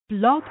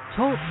Blog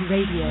Talk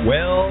Radio.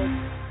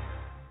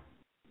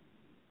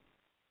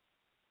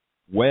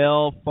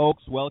 Well,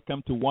 folks,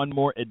 welcome to one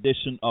more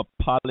edition of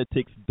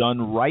Politics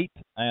Done Right.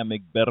 I am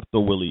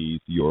Egberto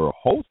Willies, your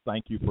host.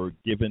 Thank you for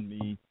giving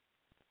me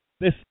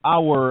this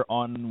hour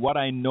on what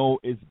I know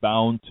is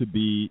bound to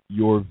be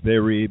your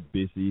very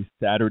busy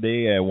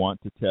Saturday. I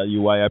want to tell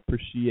you I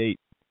appreciate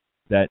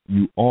that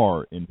you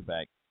are, in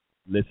fact,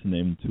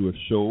 listening to a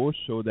show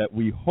that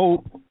we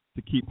hope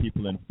to keep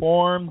people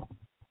informed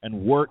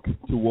and work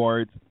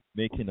towards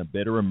making a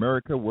better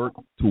America, work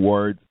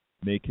towards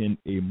making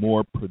a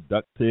more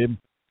productive,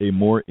 a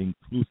more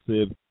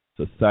inclusive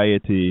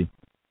society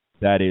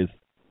that is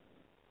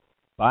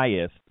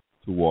biased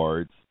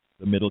towards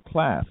the middle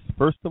class.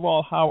 First of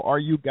all, how are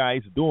you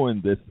guys doing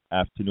this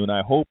afternoon?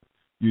 I hope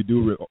you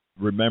do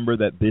remember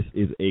that this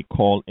is a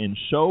call-in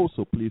show,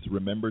 so please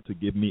remember to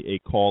give me a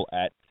call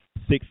at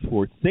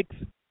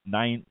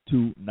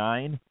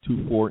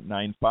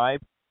 646-929-2495.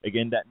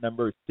 Again, that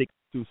number is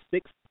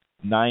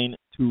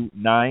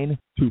 626-929-2495.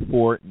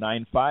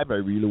 I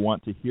really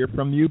want to hear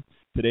from you.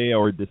 Today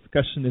our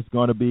discussion is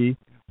going to be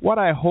what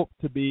I hope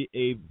to be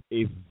a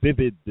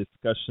vivid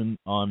discussion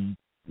on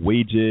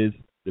wages,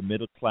 the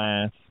middle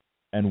class,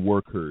 and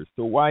workers.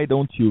 So why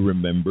don't you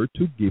remember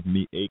to give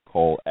me a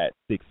call at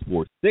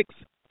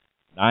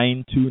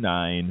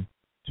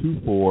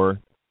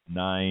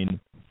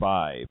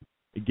 646-929-2495.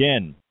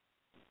 Again,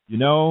 you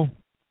know,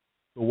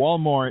 the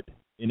Walmart,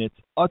 in its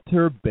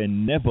utter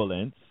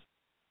benevolence,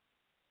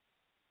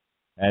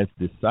 has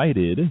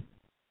decided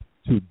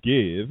to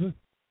give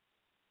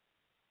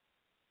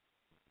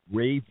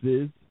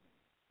raises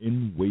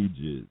in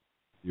wages.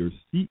 Your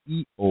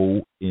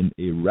CEO, in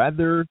a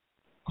rather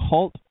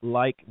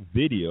cult-like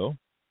video,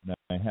 now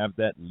I have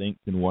that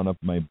linked in one of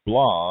my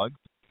blogs,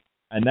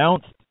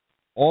 announced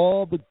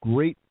all the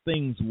great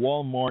things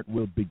Walmart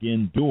will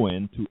begin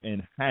doing to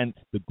enhance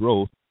the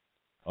growth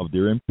of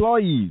their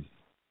employees.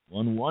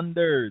 One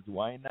wonders,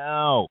 why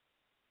now?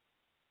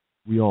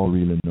 We all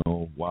really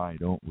know why,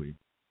 don't we?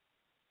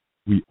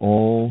 We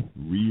all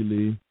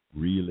really,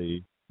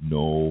 really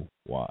know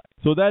why.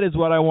 So that is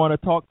what I want to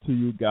talk to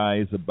you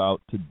guys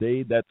about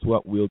today. That's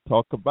what we'll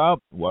talk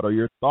about. What are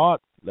your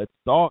thoughts? Let's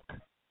talk.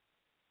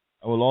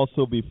 I will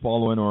also be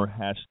following our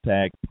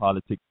hashtag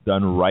Politics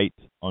Done Right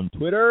on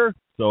Twitter.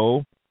 So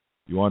if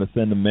you want to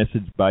send a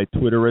message by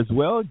Twitter as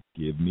well,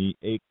 give me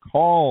a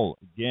call.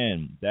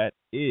 Again, that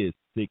is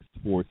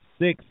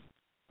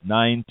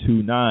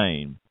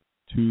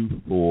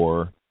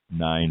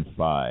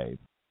 646-929-2495.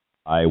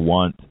 I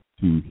want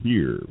to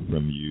hear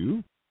from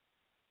you.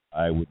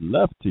 I would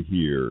love to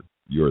hear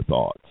your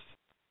thoughts.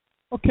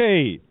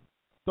 Okay,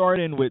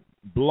 starting with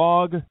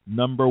blog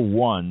number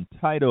 1,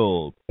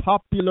 titled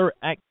Popular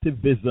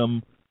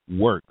Activism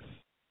Works.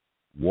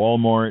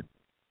 Walmart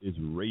is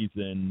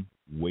raising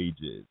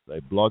wages. I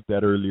blogged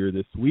that earlier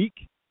this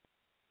week,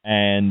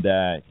 and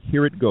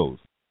here it goes.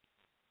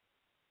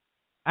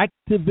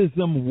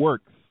 Activism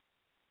works.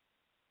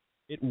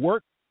 It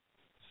works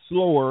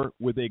slower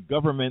with a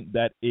government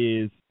that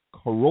is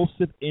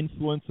corrosive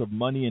influence of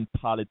money in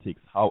politics.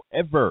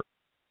 However,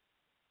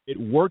 it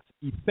works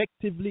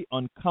effectively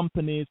on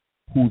companies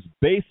whose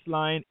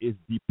baseline is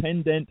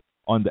dependent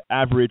on the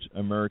average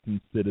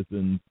American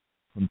citizen's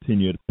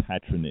continued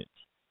patronage.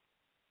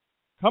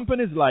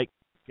 Companies like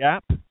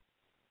Gap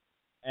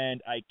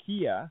and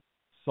IKEA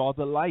saw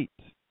the light.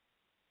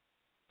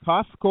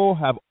 Costco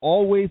have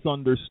always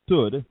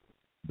understood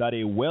that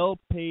a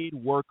well-paid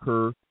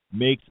worker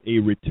makes a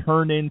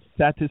returning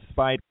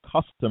satisfied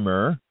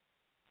customer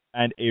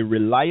and a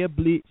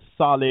reliably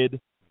solid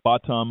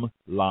bottom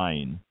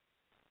line.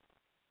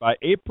 By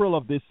April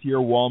of this year,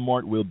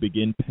 Walmart will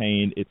begin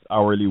paying its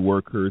hourly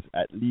workers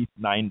at least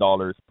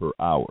 $9 per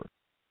hour.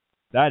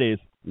 That is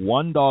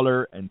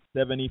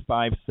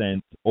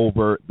 $1.75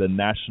 over the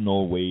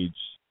national wage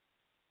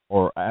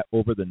or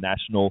over the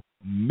national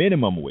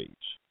minimum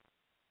wage.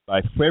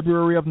 By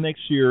February of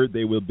next year,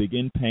 they will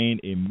begin paying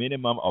a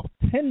minimum of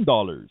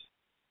 $10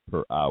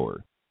 per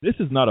hour. This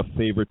is not a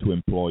favor to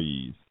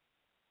employees.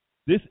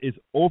 This is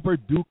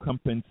overdue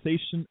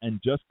compensation and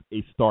just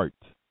a start.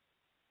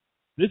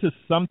 This is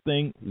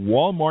something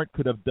Walmart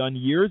could have done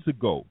years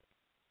ago.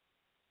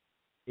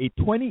 A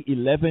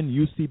 2011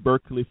 UC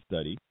Berkeley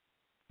study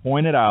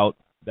pointed out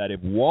that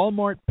if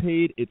Walmart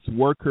paid its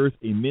workers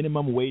a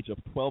minimum wage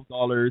of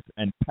 $12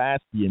 and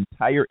passed the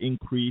entire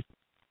increase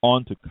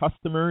on to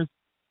customers,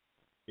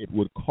 it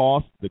would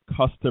cost the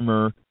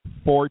customer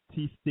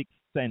 46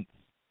 cents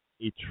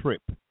a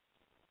trip,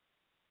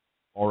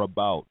 or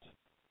about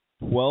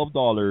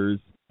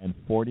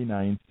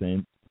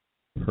 $12.49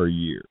 per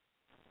year.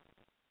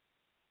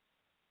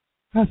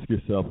 Ask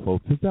yourself,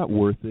 folks, is that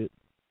worth it?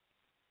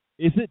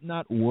 Is it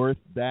not worth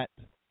that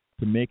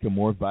to make a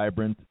more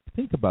vibrant?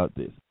 Think about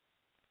this.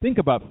 Think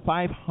about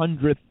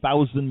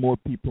 500,000 more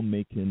people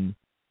making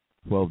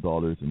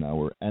 $12 an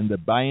hour, and the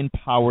buying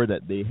power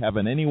that they have.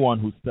 And anyone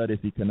who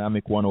studies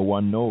Economic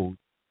 101 knows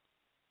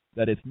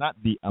that it's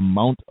not the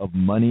amount of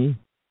money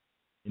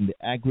in the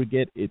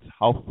aggregate, it's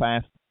how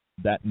fast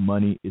that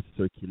money is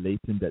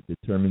circulating that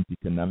determines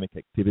economic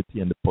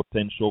activity and the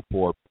potential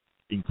for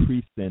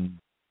increasing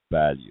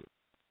value.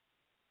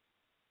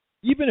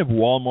 Even if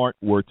Walmart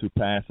were to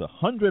pass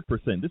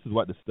 100%, this is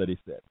what the study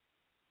said.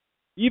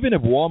 Even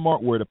if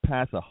Walmart were to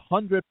pass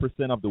 100%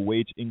 of the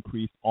wage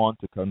increase on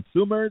to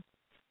consumers,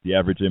 the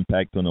average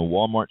impact on a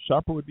Walmart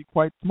shopper would be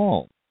quite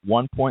small,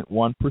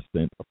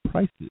 1.1% of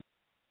prices,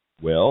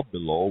 well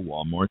below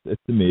Walmart's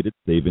estimated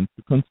savings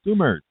to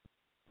consumers.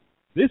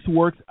 This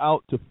works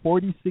out to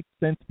 46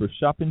 cents per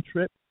shopping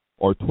trip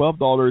or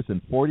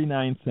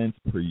 $12.49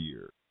 per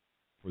year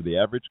for the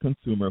average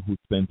consumer who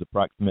spends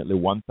approximately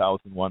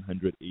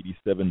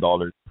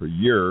 $1,187 per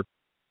year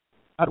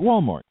at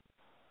Walmart.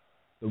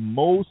 The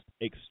most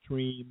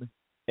extreme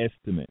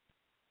estimate,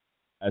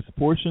 as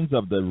portions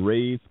of the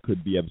raise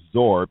could be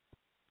absorbed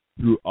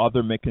through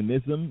other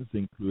mechanisms,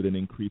 including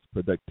increased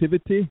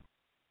productivity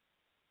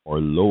or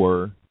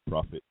lower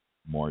profit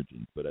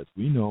margins. But as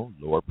we know,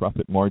 lower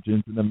profit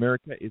margins in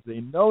America is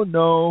a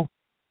no-no.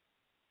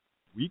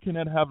 We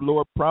cannot have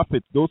lower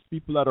profits. Those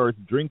people that are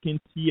drinking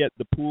tea at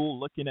the pool,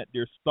 looking at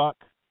their stock,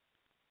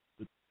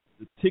 the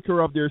ticker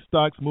of their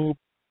stocks move,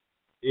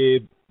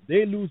 if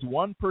they lose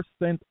 1%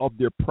 of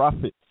their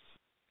profits,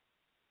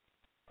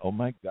 oh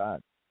my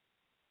God,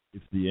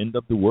 it's the end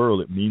of the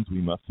world. It means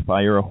we must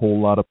fire a whole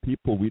lot of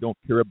people. We don't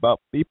care about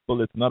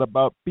people. It's not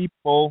about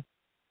people.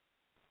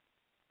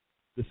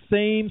 The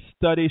same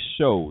study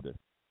showed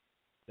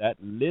that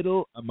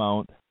little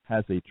amount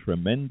has a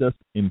tremendous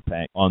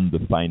impact on the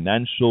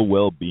financial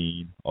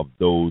well-being of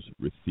those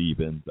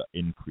receiving the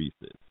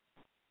increases.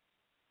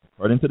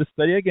 According to the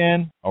study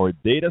again, our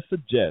data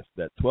suggests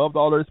that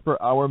 $12 per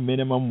hour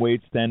minimum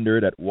wage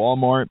standard at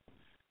Walmart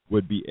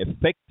would be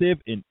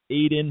effective in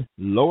aiding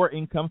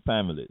lower-income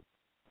families.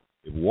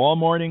 If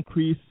Walmart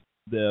increased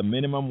the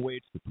minimum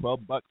wage to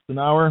 $12 an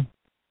hour,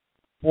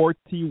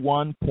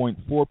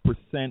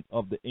 41.4%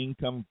 of the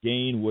income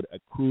gain would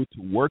accrue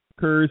to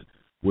workers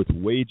with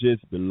wages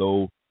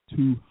below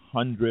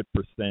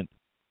 200%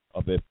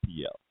 of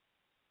FPL.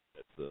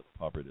 That's the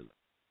poverty level.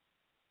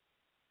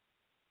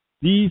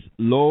 These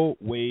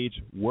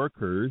low-wage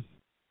workers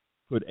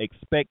could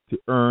expect to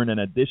earn an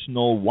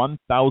additional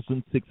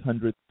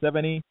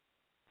 $1,670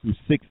 to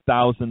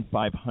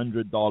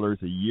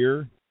 $6,500 a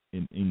year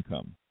in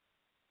income.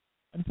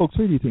 And folks,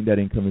 where do you think that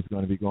income is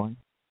going to be going?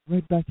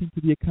 Right back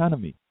into the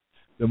economy.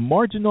 The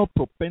marginal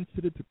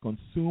propensity to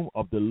consume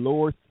of the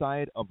lower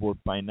side of our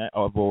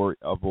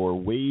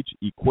wage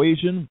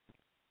equation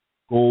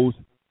goes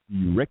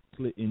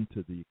directly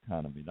into the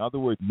economy. In other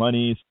words,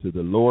 money is to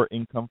the lower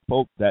income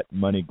folk. That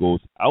money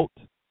goes out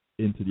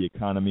into the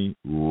economy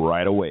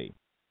right away.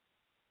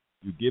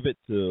 You give it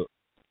to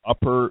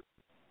upper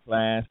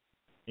class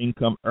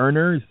income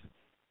earners,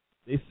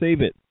 they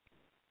save it.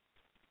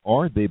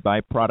 Or they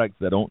buy products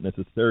that don't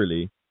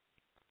necessarily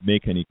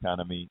make an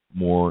economy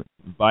more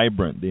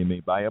vibrant. They may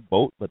buy a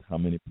boat, but how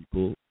many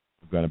people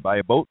are going to buy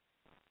a boat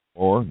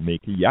or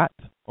make a yacht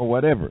or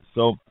whatever?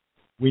 So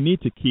we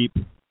need to keep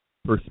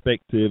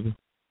perspective.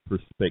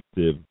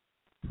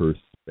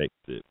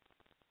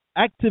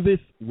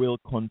 Activists will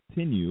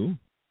continue,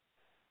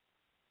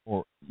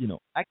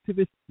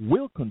 activists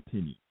will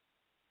continue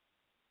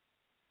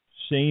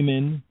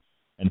shaming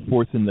and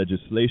forcing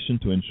legislation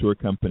to ensure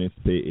companies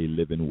pay a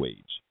living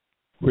wage.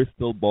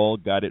 Crystal Ball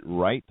got it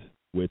right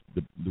with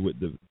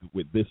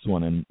this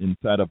one, and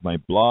inside of my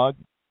blog,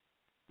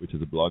 which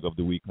is a blog of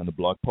the week on the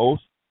blog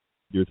post,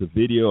 there's a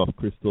video of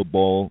Crystal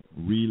Ball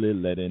really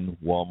letting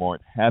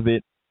Walmart have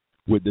it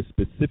with the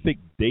specific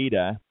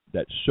data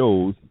that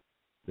shows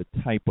the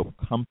type of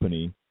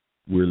company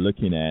we're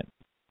looking at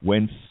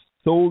when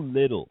so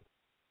little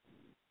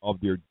of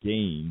their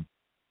gains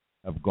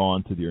have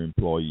gone to their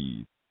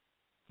employees,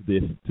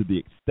 to the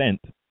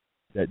extent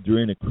that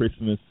during a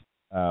Christmas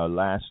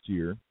last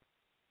year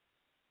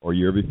or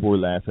year before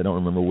last, I don't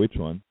remember which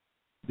one,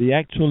 they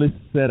actually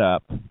set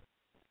up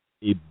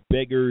a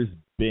beggar's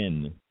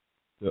bin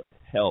to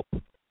help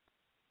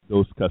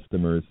those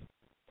customers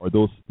or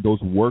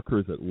those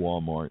workers at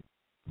Walmart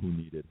who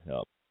needed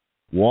help.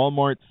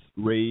 Walmart's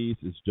raise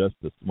is just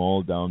a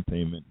small down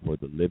payment for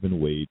the living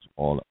wage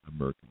all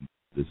Americans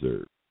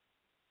deserve.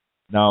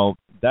 Now,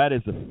 that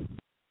is the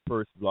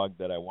first blog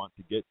that I want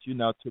to get to.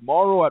 Now,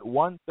 tomorrow at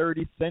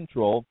 1:30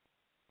 Central,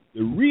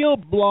 the real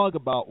blog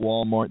about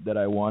Walmart that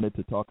I wanted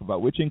to talk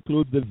about, which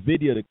includes the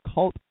video, the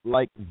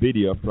cult-like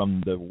video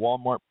from the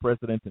Walmart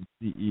president and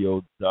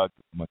CEO, Doug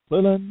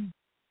McClellan,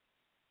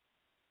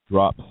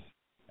 drops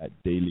at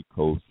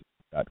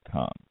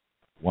dailycoast.com,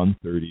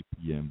 1:30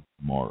 p.m.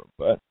 tomorrow.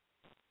 But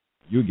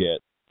you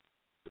get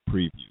the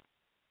preview.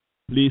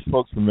 Please,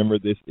 folks, remember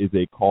this is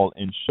a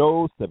call-in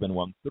show,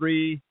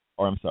 713,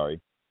 or I'm sorry,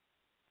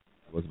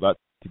 I was about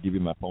to give you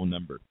my phone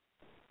number.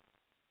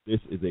 This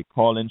is a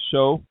call-in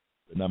show.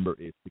 The number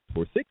is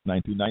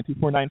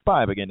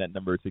 646-929-2495. Again, that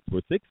number is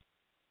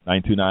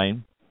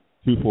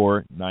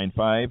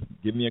 646-929-2495.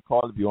 Give me a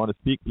call if you want to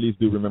speak. Please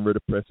do remember to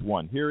press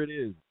 1. Here it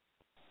is,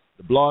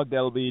 the blog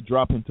that will be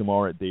dropping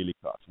tomorrow at Daily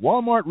Cost.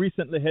 Walmart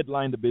recently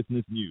headlined the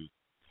business news.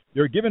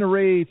 They're giving a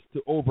raise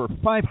to over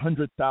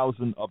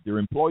 500,000 of their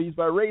employees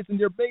by raising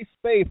their base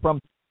pay from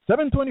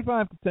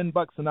 $7.25 to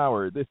 $10 an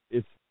hour. This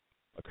is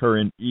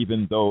occurring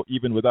even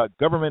without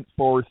government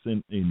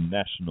forcing a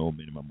national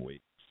minimum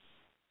wage.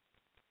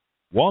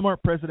 Walmart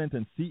president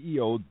and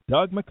CEO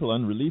Doug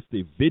McClellan released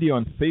a video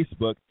on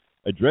Facebook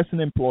addressing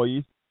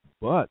employees,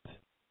 but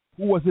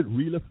who was it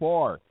really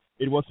for?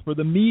 It was for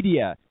the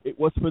media. It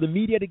was for the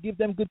media to give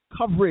them good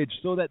coverage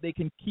so that they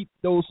can keep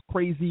those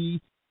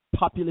crazy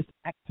populist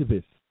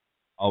activists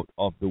out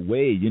of the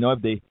way. You know,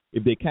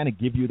 if they kind of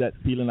give you that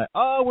feeling like,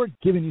 oh, we're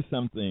giving you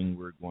something,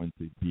 we're going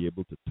to be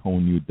able to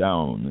tone you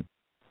down.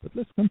 But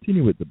let's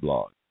continue with the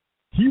blog.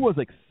 He was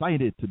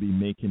excited to be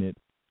making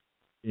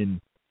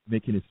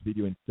his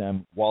video in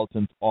Sam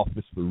Walton's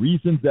office for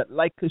reasons that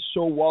likely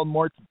show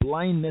Walmart's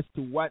blindness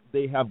to what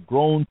they have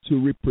grown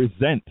to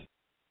represent.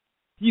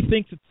 He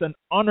thinks it's an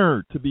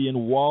honor to be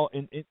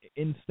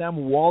in Sam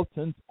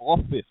Walton's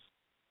office.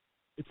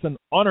 It's an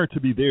honor to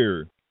be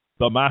there,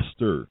 the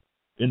master,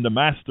 in the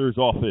master's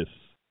office,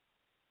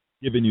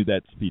 giving you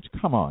that speech.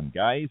 Come on,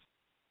 guys.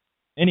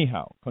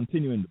 Anyhow,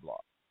 continuing the blog.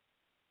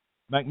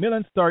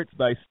 Macmillan starts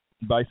by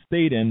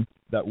stating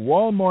that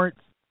Walmart's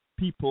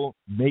people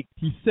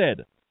he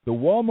said, the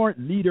Walmart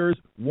leaders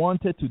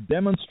wanted to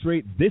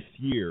demonstrate this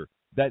year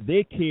that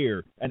they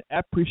care and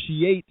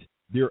appreciate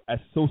their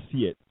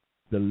associates,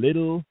 the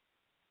little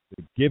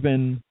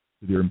given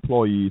to their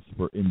employees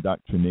for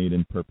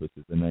indoctrinating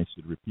purposes. And I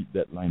should repeat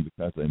that line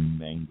because I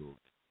mangled.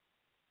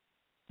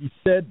 He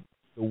said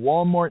the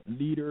Walmart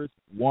leaders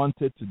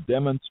wanted to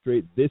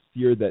demonstrate this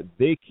year that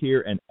they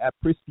care and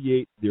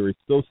appreciate their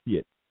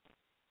associates,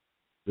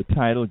 the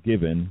title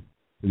given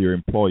to their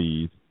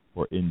employees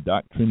for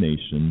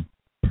indoctrination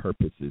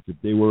purposes. If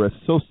they were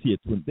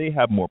associates, when they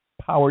have more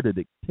power to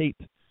dictate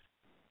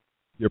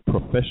their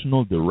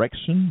professional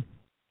direction,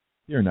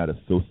 they're not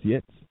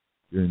associates,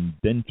 they're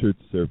indentured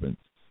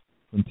servants.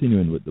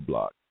 Continuing with the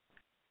blog.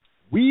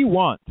 We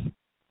want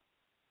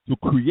to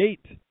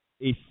create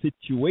a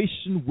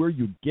situation where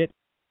you get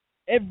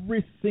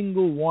every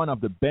single one of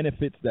the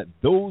benefits that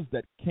those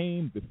that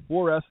came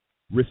before us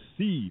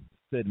received,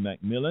 said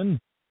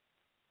Macmillan.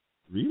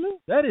 Really?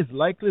 That is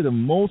likely the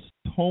most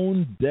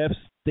tone-deaf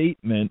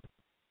statement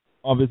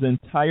of his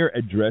entire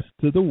address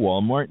to the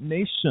Walmart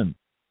nation.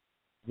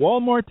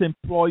 Walmart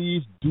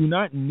employees do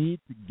not need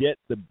to get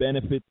the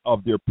benefits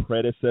of their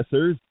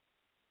predecessors.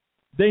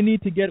 They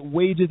need to get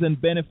wages and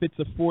benefits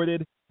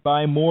afforded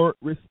by more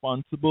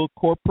responsible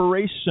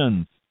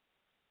corporations.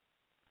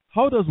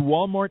 How does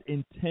Walmart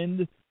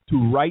intend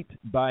to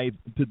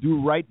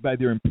do right by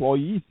their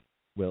employees?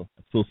 Well,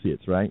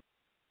 associates, right?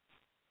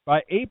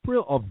 By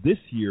April of this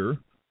year,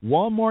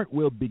 Walmart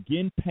will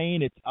begin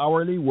paying its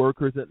hourly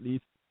workers at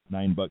least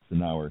 $9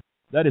 an hour.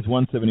 That is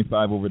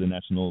 $1.75 over the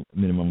national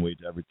minimum wage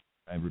average.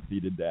 I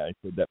repeated that. I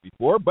said that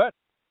before, but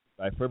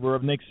by February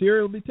of next year,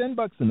 it will be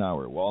 $10 an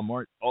hour.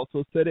 Walmart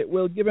also said it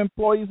will give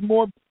employees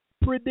more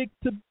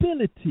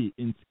predictability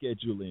in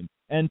scheduling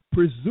and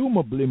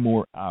presumably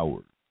more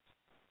hours.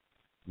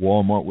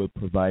 Walmart will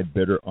provide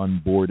better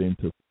onboarding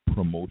to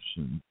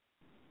promotions.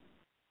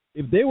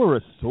 If they were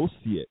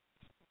associates,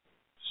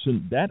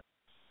 shouldn't that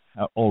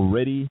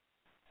already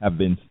have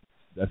been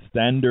a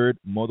standard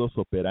modus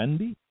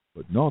operandi?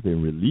 But no, they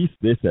released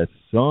this as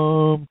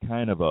some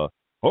kind of a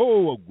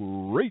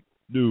great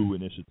new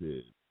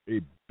initiative.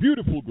 A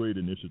beautiful, great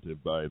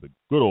initiative by the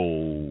good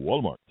old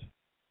Walmart.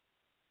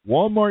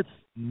 Walmart's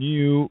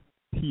new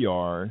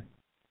PR,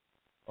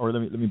 or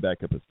let me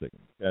back up a second,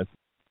 because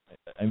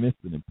I missed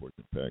an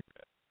important paragraph.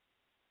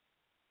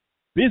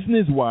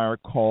 Business Wire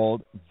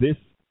called this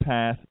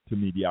path to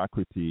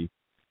mediocrity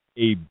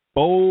a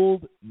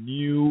bold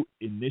new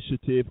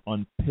initiative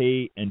on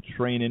pay and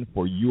training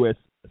for U.S.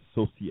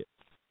 associates.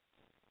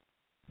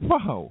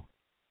 Wow.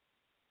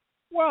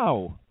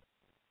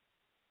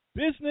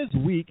 Business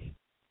Week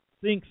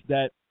thinks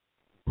that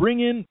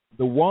bringing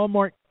the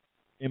Walmart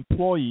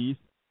employees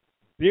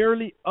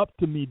barely up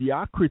to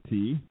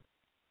mediocrity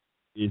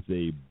is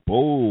a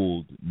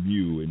bold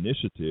new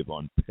initiative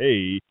on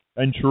pay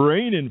and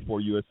training for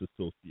U.S.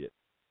 associates.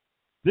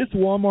 This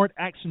Walmart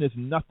action is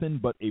nothing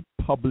but a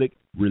public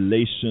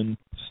relation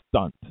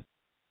stunt.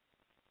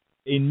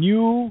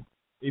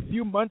 A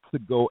few months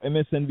ago,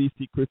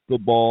 MSNBC Crystal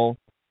Ball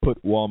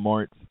put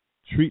Walmart's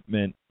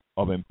treatment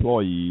of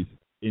employees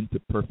into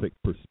perfect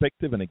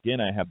perspective, and again,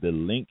 I have the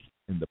link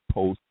in the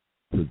post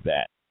for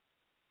that.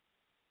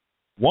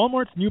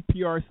 Walmart's new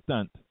PR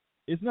stunt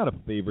is not a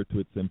favor to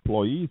its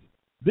employees.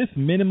 This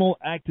minimal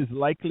act is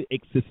likely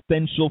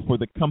existential for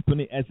the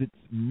company as its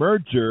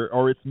merger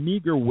or its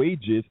meager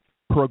wages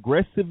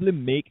progressively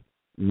make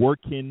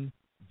working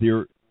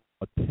there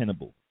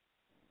attainable.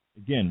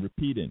 Again,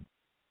 repeating,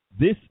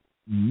 this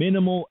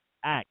minimal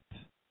act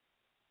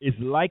is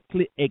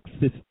likely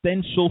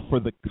existential for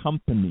the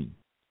company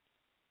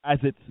as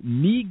its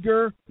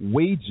meager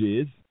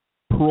wages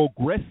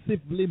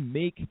progressively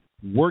make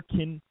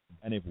working,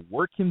 and if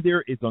working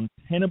there is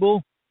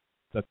untenable,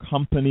 the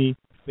company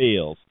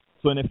fails.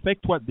 So in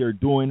effect, what they're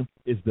doing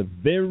is the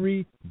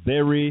very,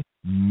 very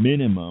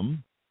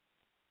minimum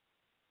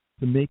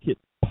to make it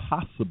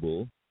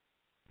possible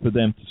for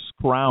them to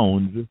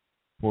scrounge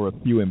for a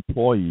few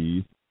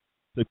employees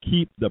to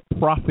keep the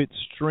profit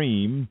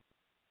stream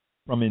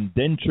from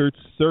indentured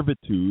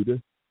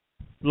servitude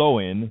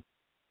flowing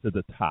to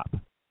the top.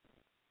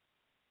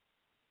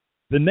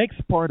 The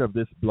next part of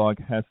this blog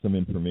has some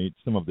information,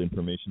 some of the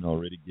information I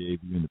already gave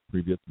you in the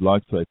previous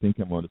blog, so I think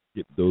I'm going to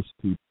skip those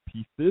two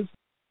pieces,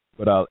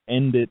 but I'll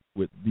end it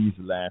with these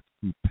last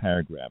two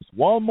paragraphs.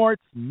 Walmart's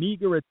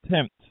meager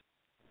attempt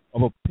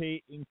of a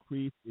pay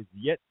increase is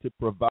yet to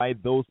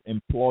provide those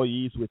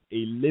employees with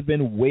a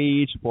living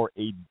wage for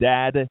a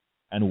dad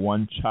and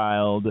one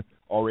child,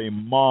 or a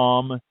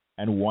mom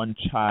and one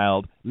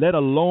child, let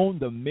alone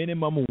the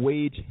minimum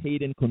wage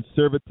hating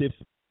conservatives'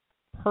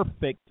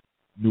 perfect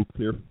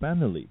nuclear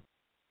family.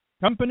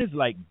 Companies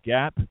like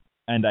Gap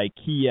and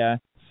IKEA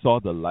saw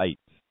the light.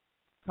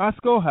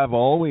 Costco have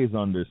always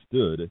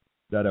understood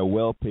that a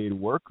well-paid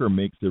worker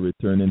makes a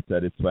returning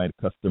satisfied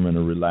customer and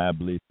a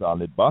reliably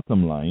solid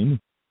bottom line.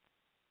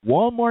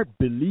 Walmart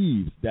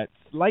believes that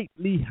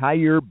slightly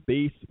higher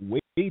base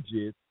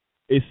wages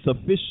is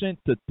sufficient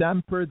to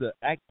temper the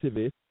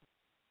activists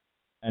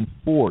and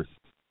forced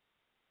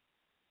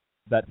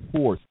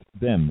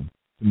them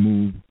to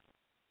move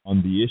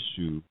on the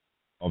issue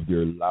of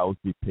their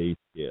lousy pay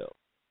scale.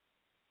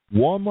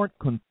 Walmart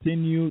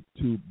continued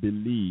to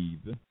believe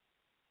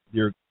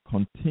their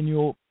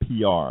continual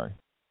PR,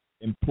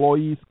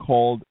 employees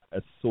called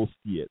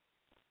associates,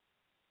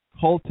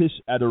 cultish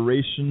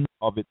adoration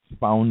of its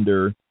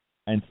founder,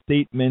 and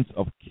statements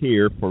of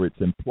care for its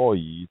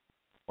employees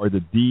are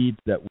the deeds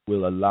that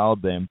will allow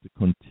them to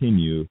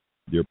continue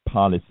their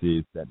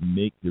policies that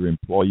make their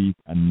employees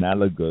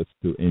analogous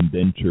to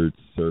indentured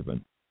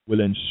servants,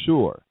 will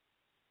ensure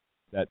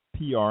that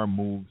PR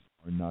moves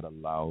are not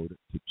allowed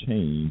to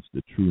change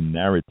the true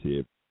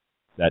narrative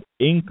that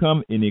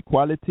income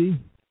inequality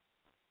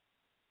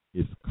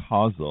is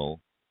causal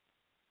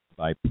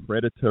by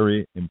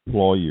predatory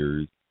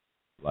employers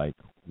like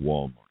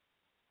Walmart.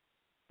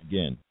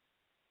 Again,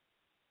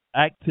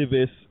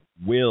 activists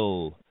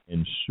will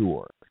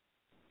ensure.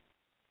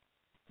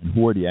 And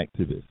who are the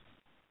activists?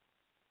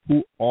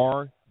 Who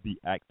are the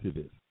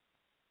activists?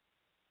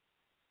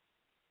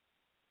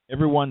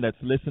 Everyone that's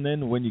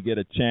listening, when you get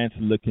a chance,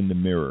 look in the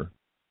mirror.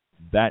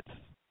 That's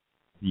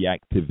the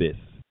activists.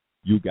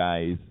 You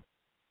guys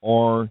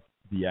are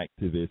the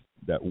activists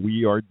that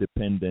we are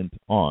dependent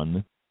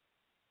on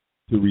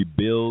to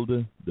rebuild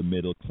the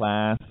middle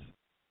class,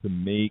 to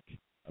make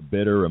a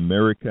better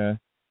America,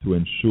 to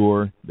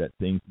ensure that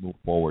things move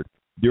forward.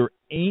 There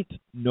ain't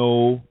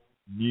no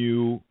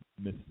new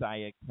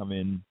Messiah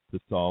coming to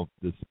solve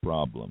this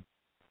problem.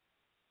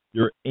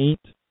 There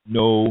ain't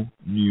no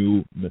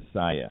new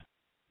Messiah.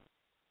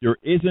 There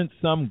isn't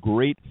some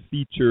great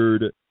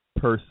featured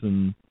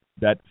person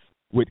that's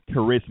with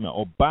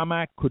charisma.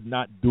 Obama could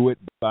not do it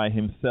by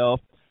himself.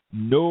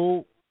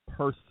 No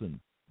person,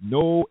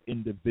 no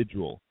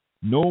individual,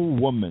 no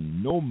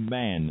woman, no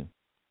man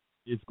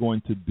is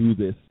going to do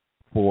this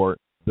for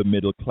the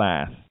middle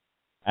class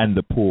and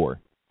the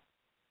poor.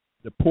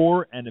 The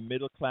poor and the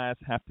middle class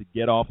have to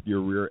get off their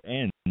rear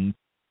ends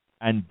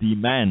and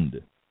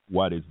demand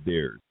what is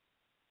theirs.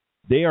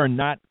 They are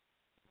not,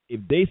 if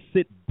they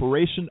sit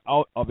corporation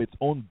out of its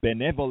own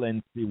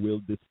benevolence will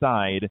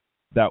decide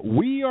that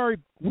we are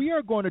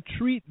going to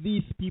treat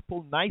these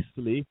people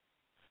nicely,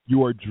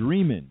 you are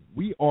dreaming.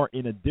 We are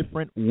in a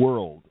different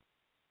world.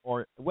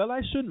 Or, well,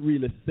 I shouldn't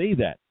really say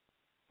that.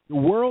 The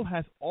world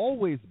has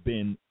always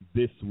been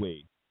this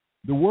way.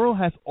 The world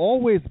has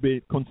always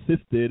been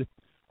consisted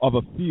of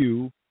a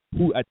few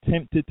who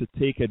attempted to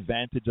take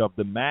advantage of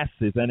the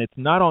masses, and it's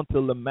not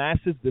until the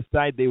masses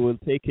decide they will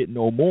take it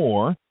no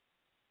more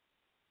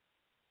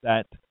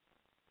that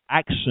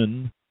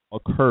action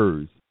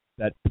occurs,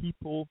 that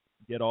people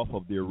get off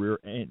of their rear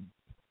end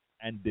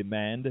and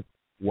demand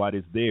what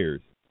is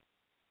theirs.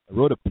 I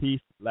wrote a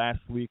piece last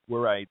week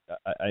where I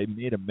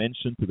made a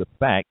mention to the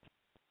fact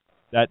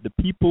that the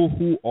people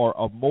who are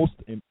of most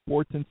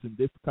importance in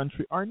this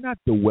country are not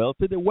the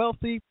wealthy. The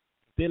wealthy,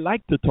 they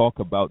like to talk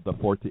about the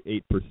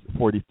 48%,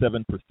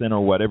 47%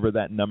 or whatever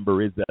that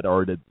number is that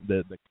are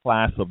the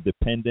class of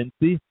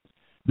dependency.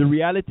 The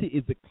reality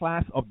is the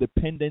class of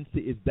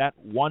dependency is that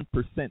 1%,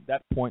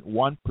 that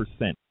 0.1%.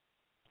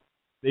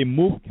 They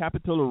move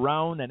capital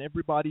around and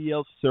everybody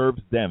else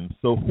serves them.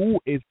 So who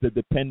is the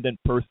dependent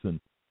person?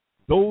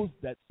 Those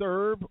that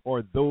serve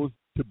or those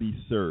to be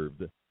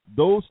served?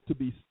 Those to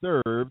be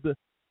served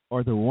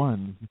are the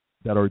ones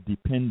that are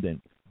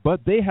dependent.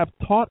 But they have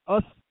taught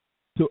us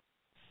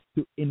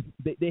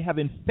they have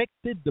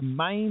infected the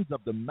minds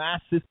of the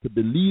masses to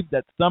believe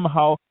that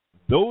somehow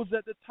those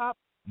at the top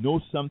know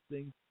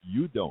something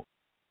you don't.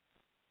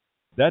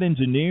 That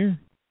engineer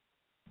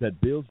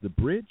that builds the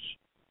bridge,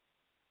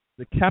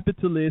 the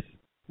capitalist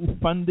who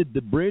funded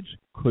the bridge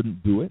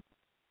couldn't do it.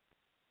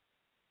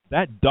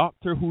 That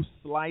doctor who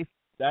sliced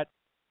that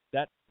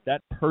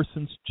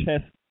person's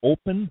chest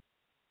open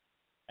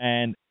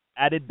and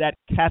added that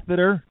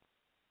catheter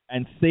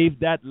and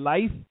saved that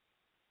life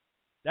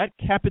That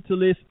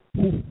capitalist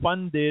who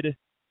funded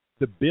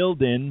the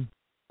building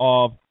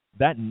of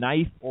that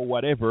knife or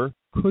whatever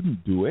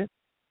couldn't do it.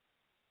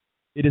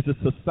 It is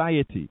a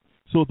society.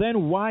 So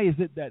then why is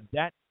it that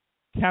that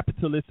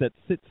capitalist that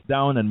sits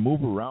down and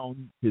move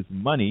around his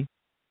money,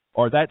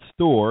 or that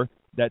store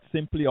that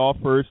simply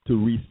offers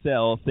to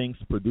resell things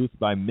produced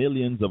by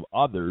millions of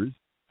others,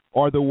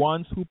 are the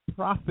ones who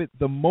profit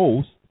the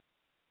most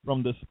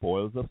from the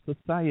spoils of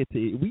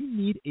society? We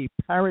need a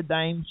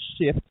paradigm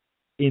shift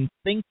in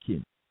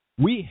thinking.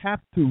 We have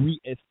to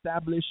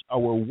reestablish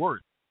our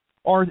worth,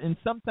 or and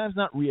sometimes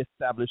not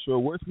reestablish our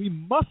worth. We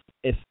must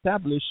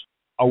establish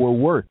our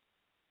worth.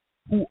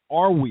 Who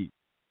are we?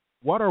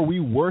 What are we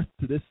worth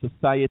to this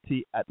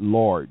society at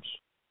large?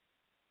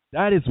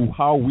 That is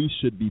how we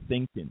should be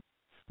thinking.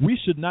 We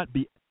should not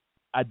be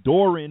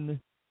adoring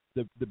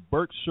the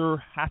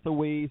Berkshire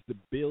Hathaways, the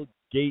Bill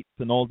Gates,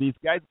 and all these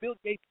guys. Bill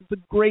Gates is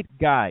a great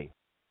guy.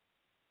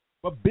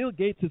 But Bill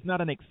Gates is not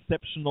an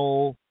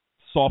exceptional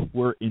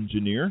software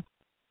engineer.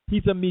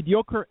 He's a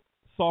mediocre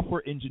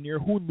software engineer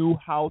who knew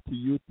how to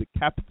use the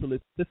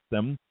capitalist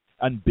system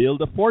and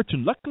build a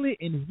fortune. Luckily,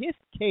 in his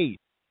case,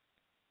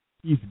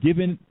 he's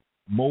given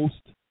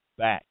most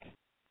back.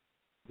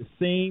 The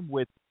same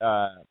with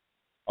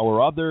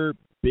our other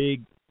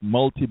big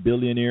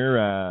multi-billionaire,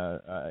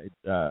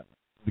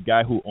 the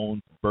guy who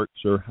owns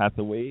Berkshire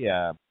Hathaway,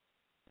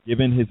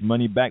 giving his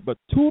money back. But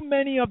too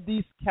many of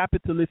these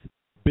capitalists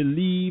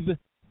believe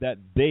that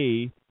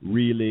they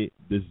really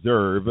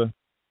deserve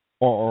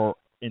or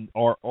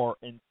are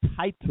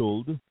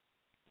entitled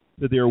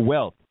to their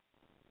wealth.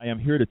 I am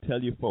here to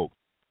tell you folks,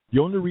 the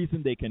only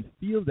reason they can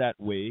feel that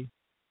way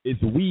is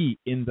we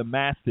in the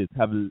masses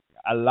have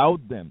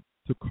allowed them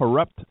to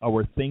corrupt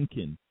our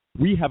thinking.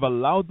 We have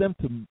allowed them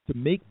to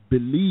make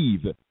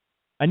believe.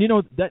 And you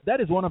know, that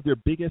is one of their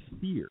biggest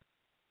fears.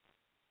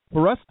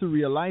 For us to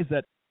realize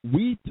that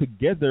we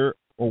together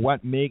are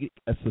what make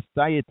a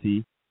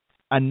society,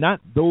 and not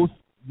those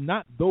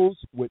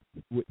with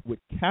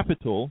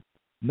capital,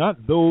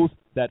 not those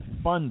that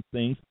fund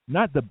things,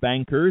 not the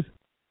bankers.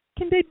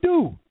 Can they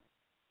do?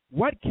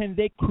 What can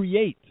they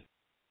create?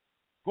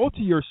 Go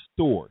to your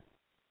store.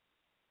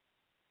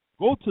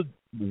 Go to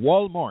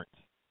Walmart.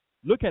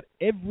 Look at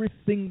every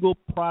single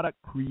product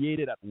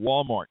created at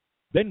Walmart.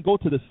 Then go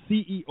to the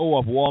CEO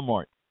of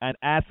Walmart and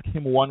ask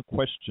him one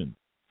question.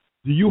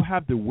 Do you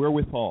have the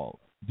wherewithal?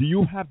 Do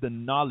you have the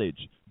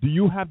knowledge? Do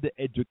you have the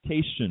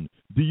education?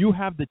 Do you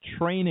have the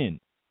training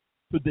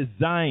to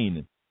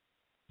design,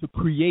 to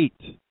create,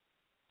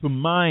 to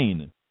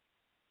mine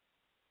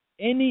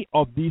any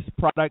of these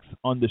products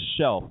on the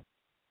shelf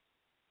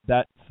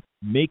that's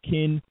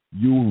making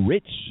you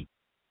rich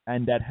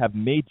and that have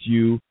made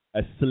you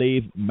a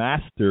slave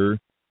master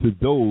to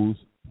those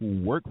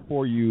who work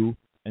for you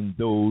and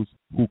those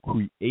who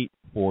create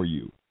for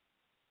you?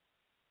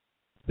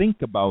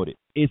 Think about it.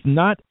 It's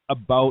not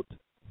about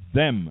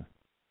them.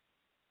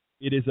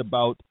 It is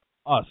about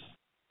us.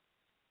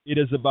 It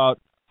is about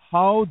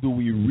how do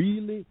we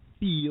really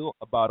feel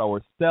about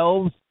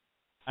ourselves.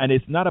 And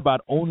it's not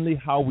about only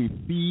how we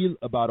feel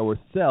about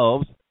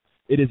ourselves.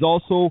 It is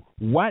also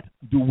what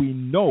do we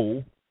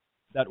know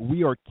that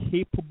we are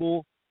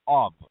capable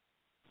of.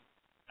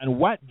 And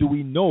what do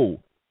we know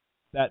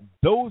that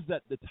those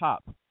at the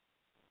top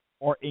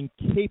are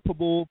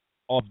incapable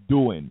of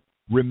doing?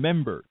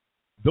 Remember,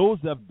 those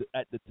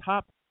at the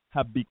top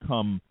have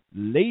become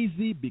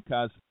lazy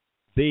because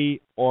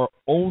they are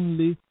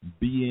only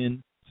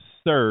being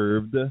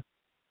served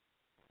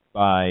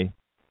by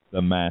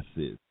the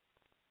masses.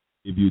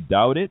 If you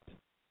doubt it,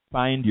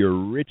 find your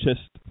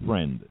richest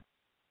friend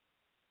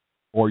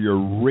or your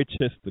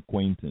richest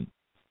acquaintance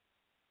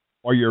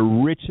or your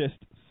richest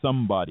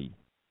somebody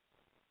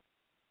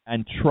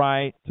and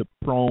try to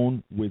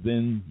prone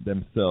within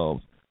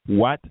themselves.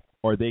 What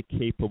are they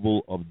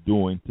capable of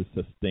doing to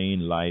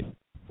sustain life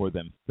for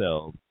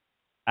themselves,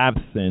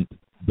 absent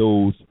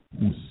those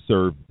who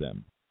serve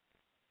them?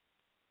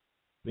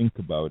 Think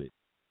about it.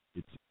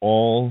 It's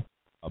all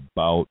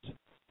about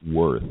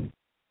worth.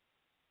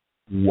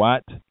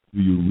 What do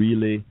you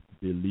really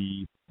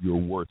believe you're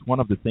worth? One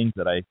of the things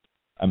that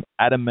I'm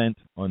adamant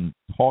on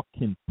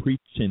talking,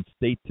 preaching,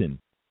 stating.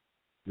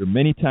 There are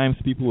many times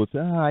people will say,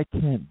 I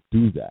can't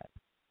do that.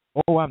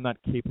 Oh, I'm not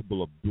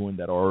capable of doing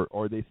that.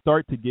 Or they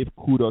start to give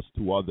kudos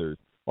to others.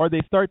 Or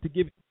they start to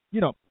give,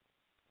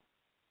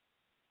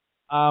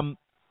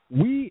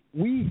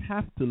 we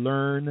have to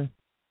learn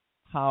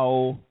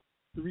how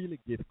to really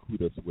give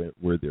kudos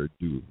where they're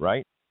due,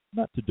 right?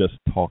 Not to just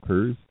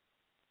talkers,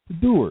 to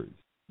doers.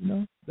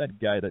 That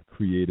guy that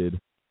created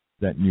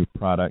that new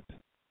product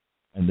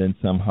and then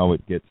somehow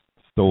it gets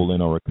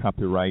stolen or a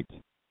copyright.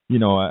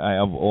 I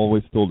have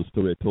always told the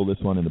story. I told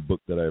this one in a book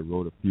that I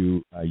wrote a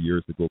few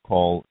years ago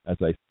called As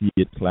I See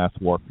It, Class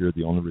Warfare,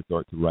 the Only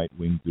Resort to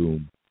Right-Wing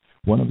Doom.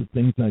 One of the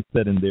things I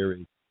said in there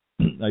is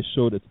I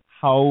showed us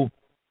how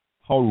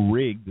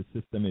rigged the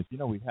system is.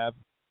 We have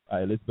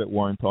Elizabeth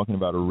Warren talking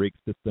about a rigged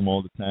system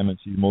all the time, and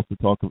she mostly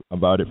talks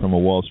about it from a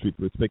Wall Street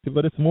perspective,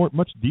 but it's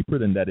much deeper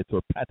than that. It's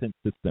our patent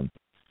system.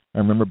 I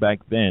remember back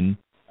then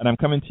And I'm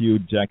coming to you,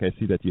 Jack. I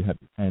see that you have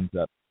your hands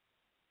up.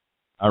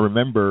 I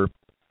remember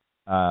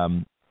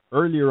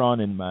earlier on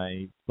in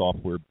my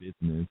software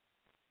business,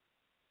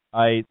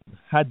 I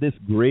had this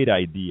great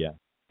idea.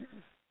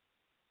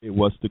 It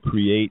was to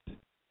create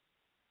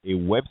a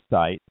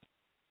website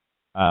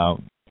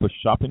for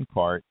shopping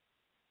cart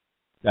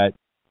that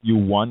you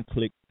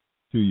one-click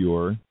to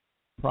your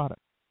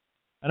product.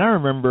 And I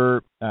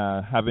remember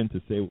having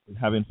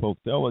folks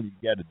say, "Oh, well, you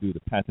got to do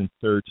the patent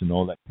search and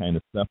all that kind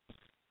of stuff."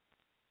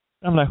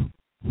 And I'm like,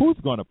 who's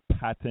going to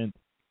patent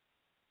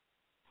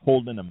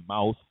holding a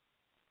mouse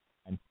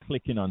and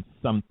clicking on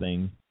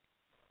something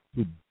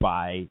to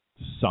buy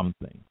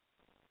something?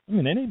 I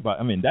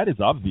mean, that is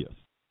obvious.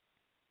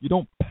 You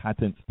don't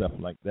patent stuff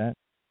like that.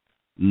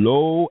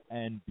 Lo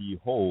and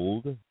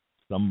behold,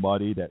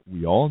 somebody that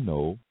we all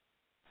know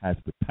has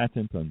the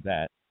patent on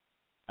that.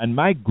 And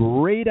my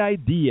great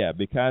idea,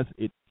 because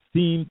it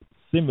seemed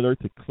similar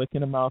to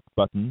clicking a mouse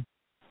button,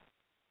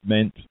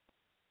 meant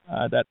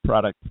that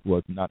product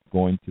was not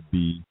going to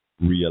be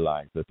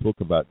realized. I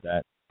spoke about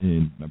that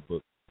in my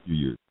book a few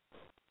years.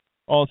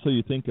 Also,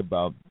 you think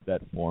about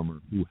that farmer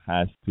who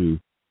has to,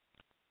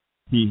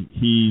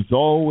 he's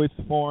always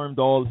farmed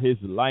all his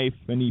life,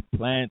 and he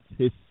plants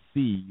his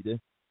seed,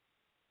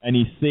 and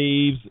he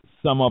saves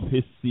some of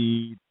his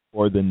seed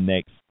for the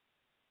next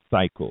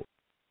cycle.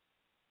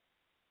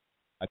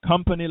 A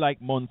company like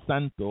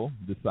Monsanto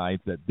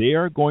decides that they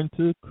are going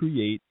to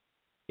create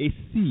a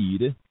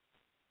seed,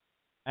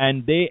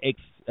 and they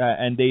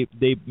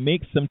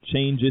make some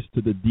changes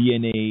to the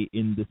DNA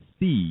in the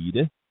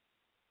seed,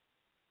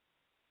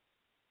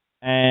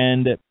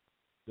 and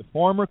the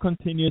farmer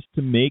continues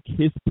to make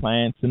his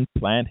plants and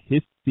plant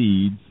his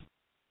seeds,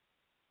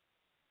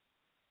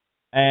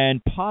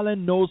 and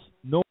pollen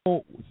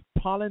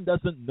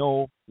doesn't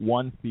know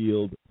one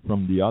field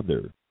from the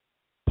other.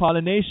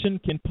 Pollination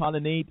can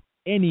pollinate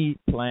any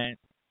plant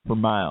for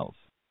miles.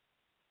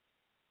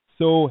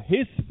 So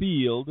his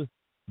field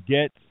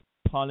gets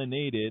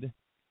pollinated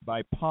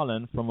by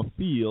pollen from a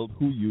field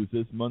who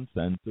uses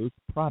Monsanto's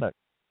product.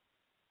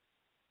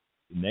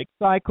 The next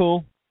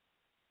cycle,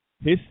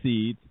 his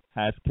seed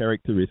has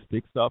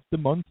characteristics of the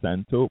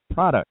Monsanto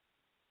product.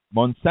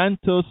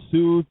 Monsanto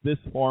sues this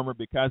farmer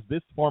because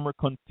this farmer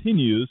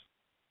continues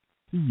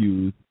to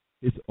use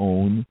his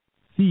own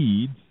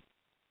seeds,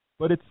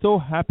 but it so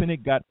happened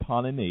it got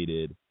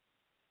pollinated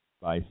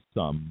by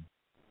some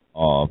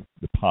of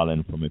the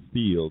pollen from a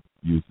field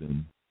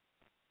using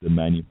the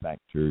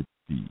manufactured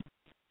seeds.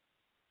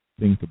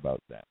 Think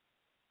about that.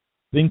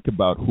 Think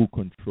about who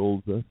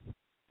controls us.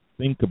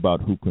 Think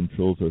about who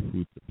controls our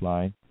food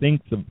supply.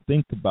 Think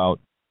about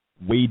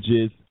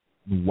wages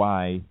and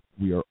why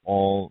we are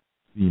all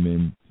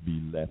seeming to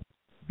be left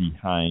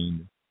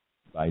behind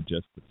by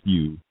just a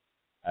few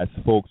as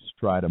folks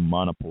try to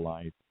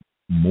monopolize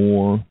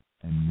more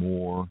and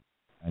more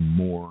and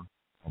more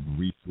of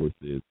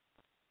resources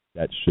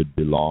that should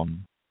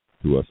belong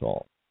to us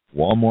all.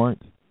 Walmart,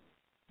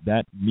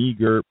 that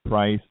meager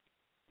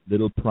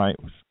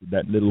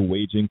that little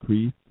wage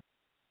increase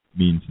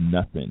means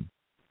nothing.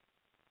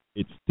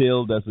 It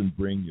still doesn't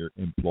bring your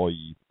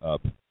employees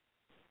up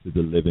to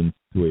a living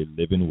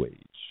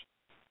wage.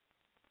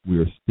 We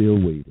are still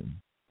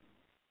waiting,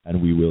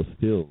 and we will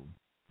still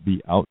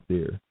be out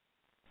there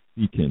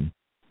seeking.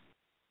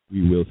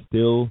 We will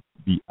still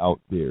be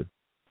out there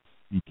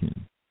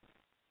seeking.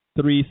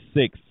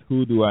 3-6,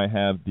 who do I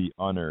have the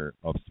honor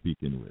of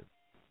speaking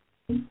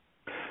with?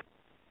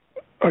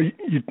 Are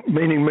you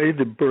meaning me,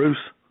 the Bruce?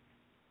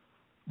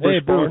 Hey,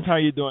 Bruce, how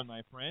you doing,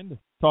 my friend?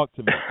 Talk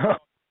to me.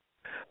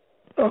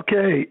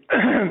 Okay.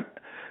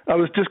 I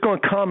was just going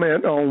to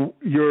comment on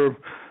your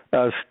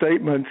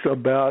statements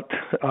about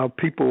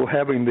people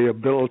having the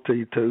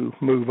ability to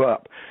move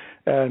up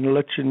and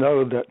let you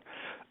know that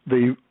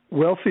the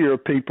wealthier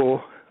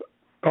people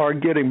are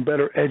getting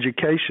better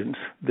educations.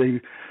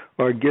 They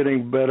are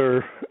getting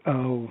better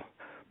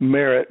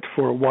merit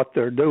for what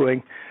they're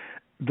doing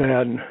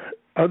than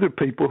other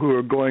people who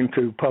are going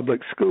to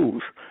public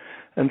schools.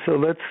 And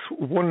so that's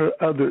one of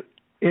the other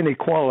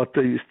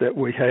inequalities that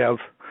we have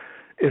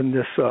in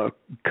this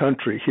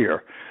country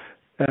here.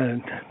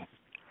 And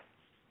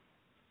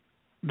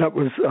that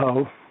was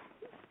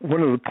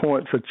one of the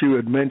points that you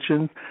had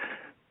mentioned,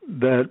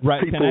 that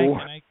right. People...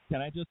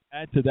 Can I just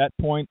add to that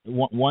point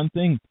one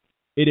thing?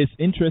 It is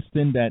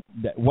interesting that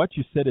what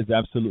you said is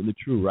absolutely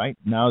true, right?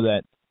 Now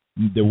that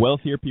the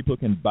wealthier people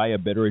can buy a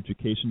better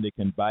education, they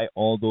can buy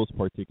all those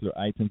particular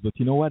items. But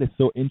you know what is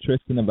so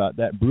interesting about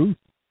that, Bruce?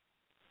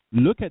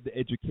 Look at the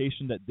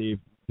education that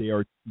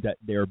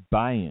they are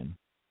buying.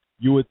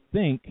 You would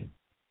think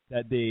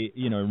that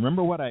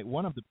remember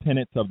one of the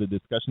tenets of the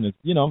discussion is,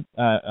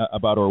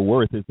 about our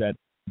worth is that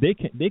they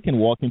can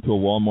walk into a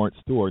Walmart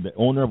store. The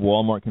owner of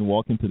Walmart can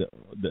walk into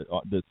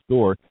the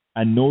store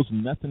and knows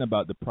nothing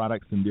about the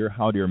products and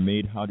how they're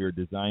made, how they're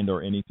designed,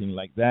 or anything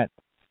like that.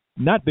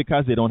 Not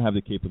because they don't have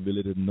the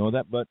capability to know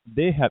that, but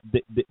they have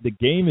the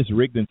game is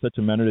rigged in such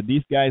a manner that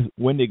these guys,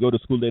 when they go to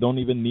school, they don't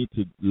even need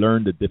to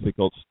learn the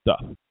difficult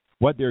stuff.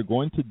 what they're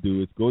going to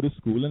do is go to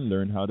school and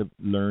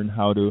learn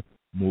how to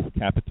move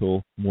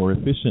capital more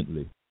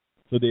efficiently.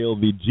 So they'll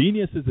be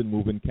geniuses in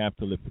moving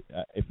capital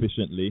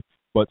efficiently,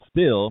 but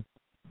still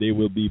they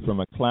will be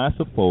from a class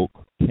of folk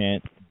who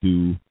can't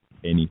do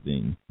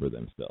anything for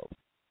themselves.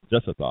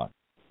 Just a thought.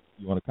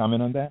 You want to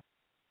comment on that?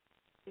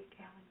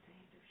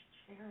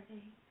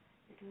 Charity.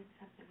 You're doing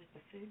something with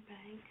the food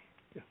bank.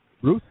 Yeah.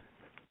 Bruce?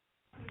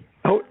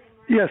 Oh,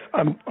 yes.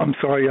 I'm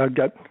sorry. I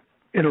got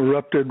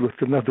interrupted with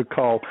another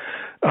call.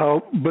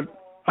 But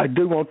I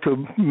do want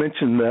to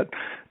mention that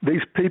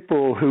these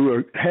people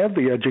who have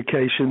the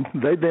education,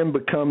 they then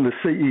become the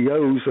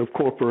CEOs of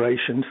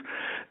corporations,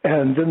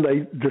 and then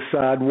they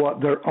decide what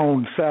their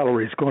own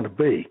salary is going to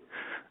be.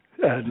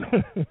 And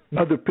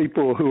other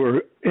people who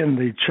are in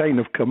the chain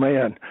of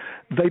command,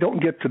 they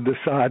don't get to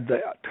decide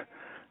that.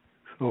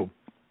 So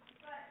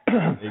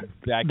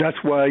exactly. That's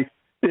why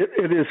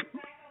it is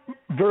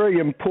very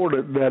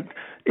important that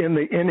in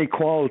the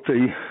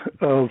inequality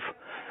of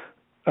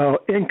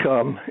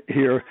income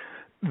here,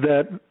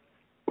 that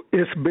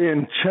it's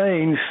being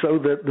changed so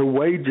that the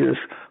wages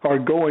are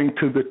going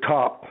to the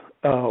top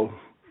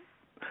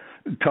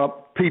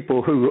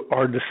people who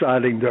are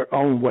deciding their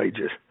own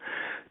wages.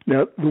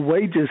 Now, the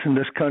wages in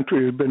this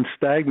country have been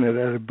stagnant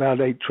at about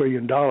 $8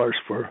 trillion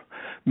for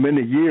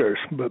many years,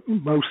 but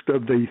most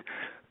of the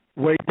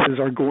wages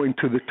are going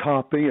to the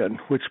top end,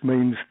 which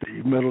means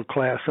the middle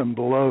class and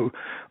below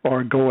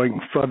are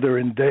going further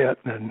in debt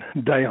and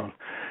down.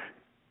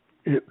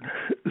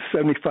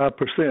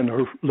 75%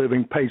 are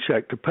living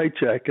paycheck to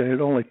paycheck, and it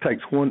only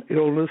takes one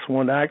illness,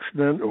 one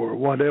accident, or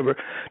whatever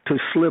to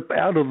slip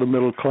out of the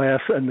middle class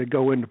and to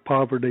go into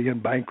poverty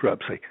and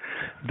bankruptcy.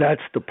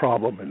 That's the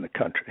problem in the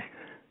country.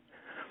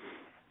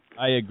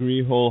 I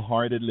agree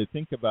wholeheartedly.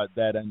 Think about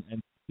that, and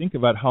think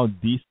about how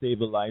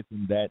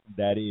destabilizing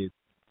that is.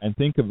 And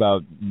think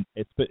about,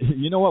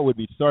 you know what would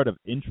be sort of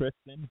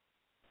interesting?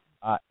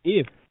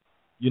 If,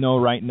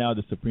 right now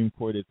the Supreme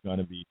Court is going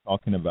to be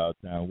talking about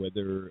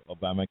whether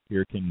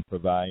Obamacare can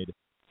provide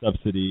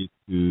subsidies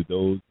to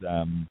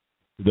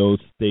those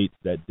states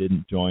that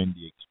didn't join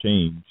the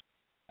exchange.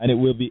 And it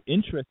will be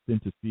interesting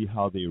to see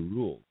how they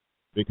rule.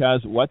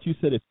 Because what you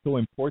said is so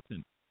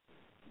important.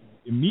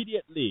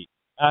 Immediately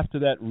after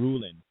that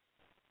ruling,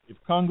 if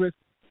Congress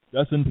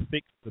doesn't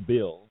fix the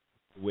bill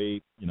the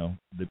way,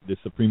 the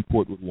Supreme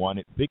Court would want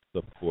it fixed,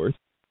 of course,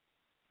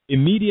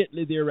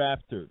 immediately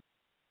thereafter,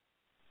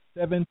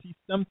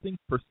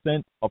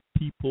 70-something% of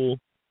people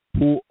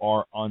who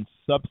are on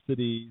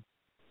subsidies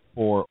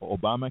for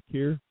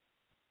Obamacare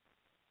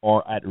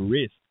are at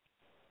risk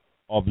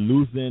of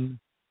losing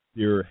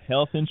their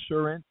health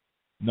insurance,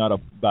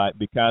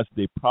 because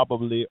they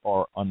probably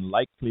are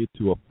unlikely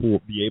to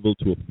be able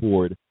to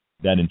afford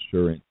that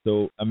insurance.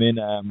 So,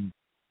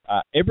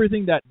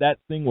 everything that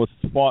thing was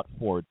fought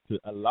for to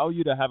allow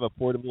you to have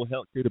affordable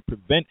health care, to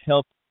prevent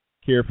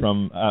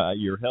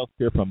your health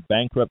care from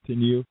bankrupting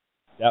you,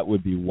 that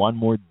would be one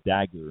more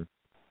dagger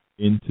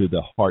into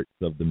the hearts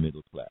of the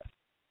middle class.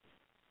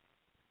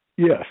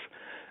 Yes.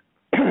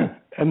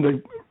 And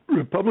the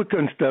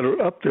Republicans that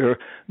are up there,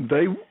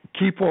 they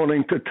keep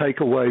wanting to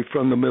take away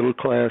from the middle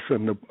class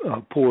and the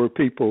poor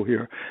people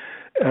here.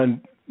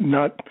 And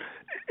not,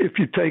 if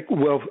you take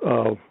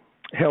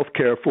health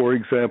care, for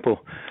example,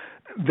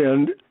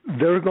 then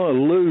they're going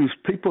to lose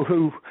people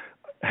who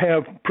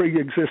have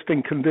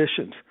pre-existing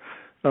conditions.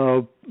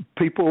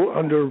 People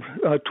under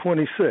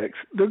 26,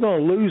 they're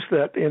going to lose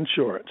that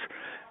insurance.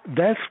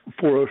 That's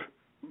for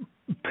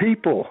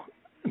people,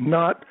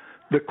 not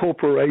the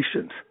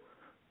corporations.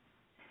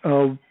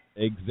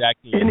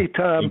 Exactly.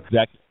 Anytime.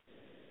 Exactly.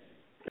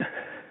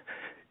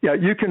 Yeah,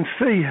 you can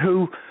see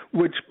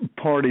which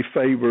party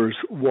favors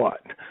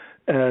what,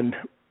 and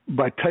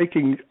by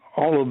taking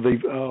all of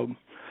the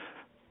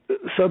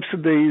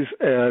subsidies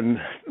and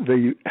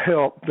the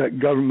help that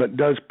government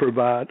does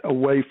provide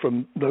away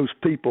from those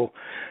people,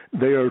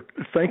 they are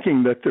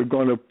thinking that they're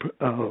going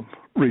to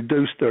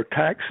reduce their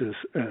taxes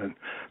and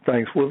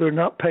things. Well, they're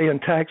not paying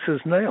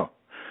taxes now,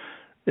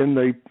 and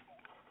they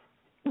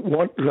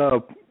want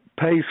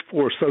pays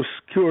for Social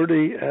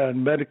Security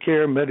and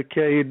Medicare,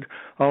 Medicaid.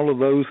 All of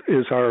those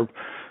is our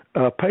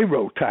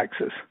payroll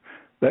taxes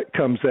that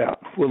comes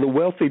out. Well, the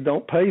wealthy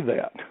don't pay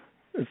that.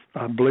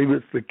 I believe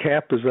the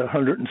cap is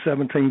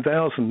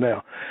 $117,000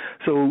 now.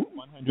 So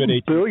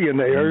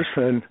billionaires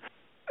and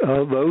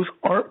those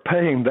aren't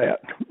paying that.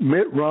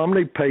 Mitt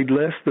Romney paid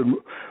less than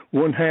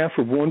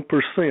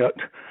 0.5%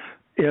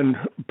 in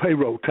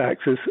payroll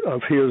taxes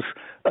of his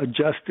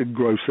adjusted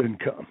gross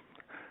income.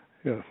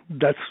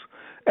 That's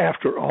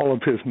after all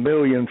of his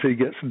millions, he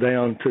gets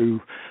down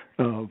to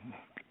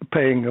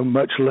paying a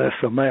much less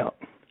amount.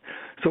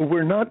 So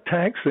we're not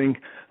taxing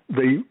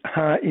the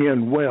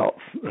high-end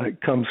wealth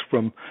that comes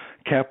from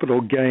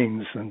capital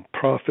gains and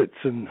profits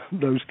and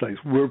those things.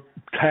 We're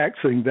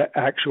taxing the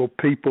actual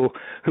people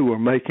who are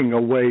making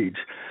a wage.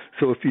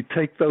 So if you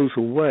take those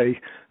away,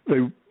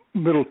 the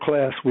middle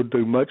class would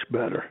do much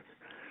better.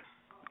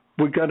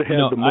 We've got to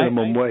have the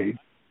minimum wage.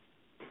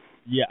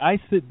 Yeah, I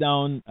sit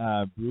down,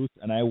 Bruce,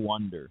 and I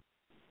wonder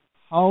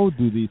how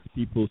do these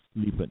people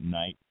sleep at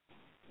night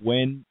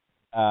when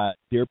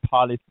their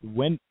policies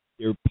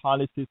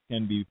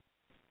can be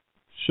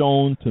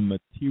shown to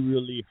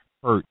materially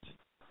hurt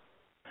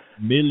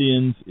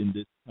millions in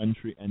this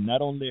country, and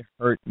not only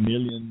hurt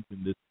millions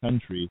in this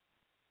country,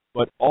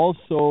 but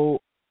also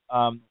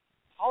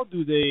how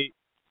do they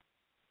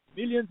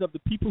millions of the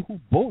people who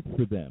vote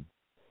for them?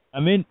 I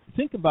mean,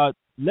 think about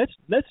let's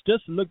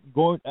just look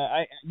going.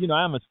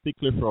 I'm a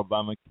stickler for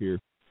Obamacare.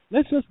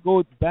 Let's just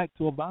go back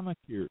to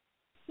Obamacare.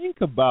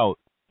 Think about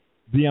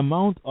the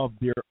amount of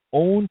their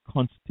own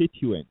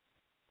constituents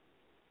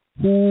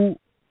who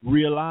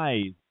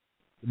realize,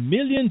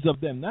 millions of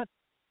them, not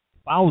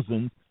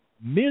thousands,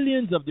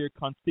 millions of their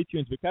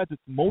constituents, because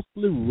it's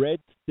mostly red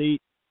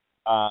state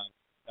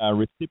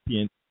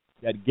recipients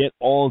that get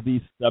all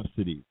these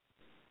subsidies.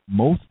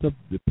 Most of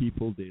the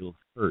people they'll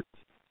hurt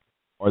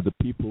are the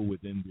people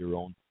within their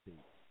own state.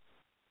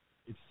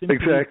 It's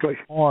simply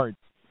hard.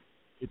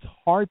 It's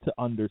hard to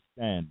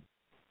understand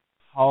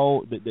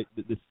how the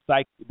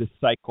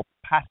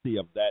psychopathy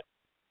of that.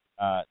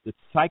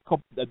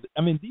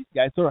 These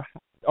guys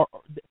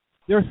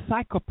they're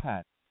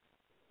psychopaths.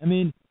 I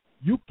mean,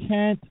 you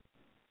can't.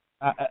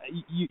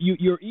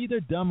 You're either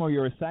dumb or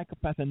you're a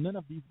psychopath, and none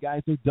of these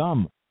guys are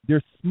dumb.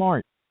 They're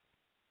smart,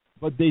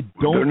 but they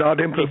don't. They're not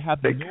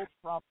empathetic. They have no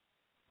problem.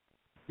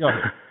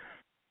 Yeah.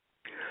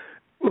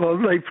 Well,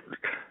 they've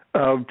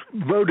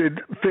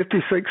voted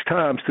 56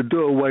 times to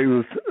do away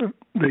with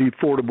the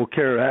Affordable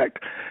Care Act.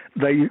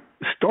 They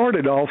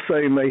started off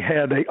saying they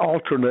had an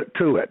alternate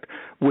to it.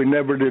 We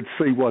never did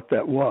see what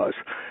that was.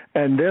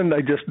 And then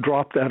they just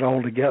dropped that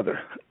altogether.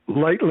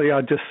 Lately,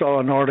 I just saw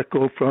an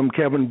article from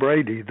Kevin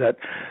Brady that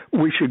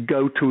we should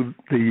go to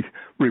the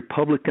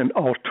Republican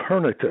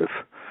alternative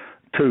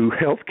to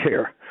health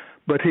care.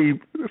 But he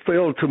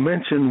failed to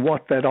mention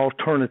what that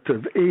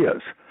alternative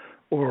is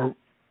or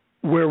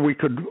where we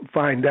could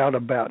find out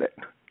about it.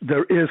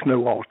 There is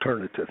no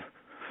alternative.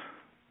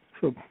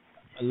 So,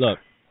 look,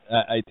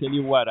 I tell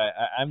you what,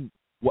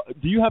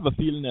 do you have a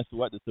feeling as to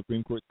what the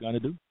Supreme Court's going to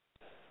do?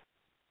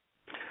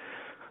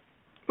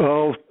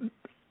 Well,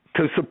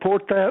 to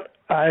support that,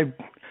 I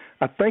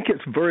think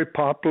it's very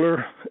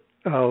popular,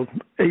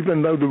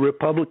 even though the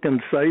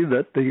Republicans say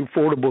that the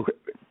Affordable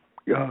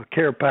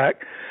Care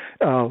Pact,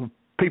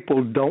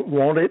 people don't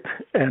want it,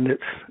 and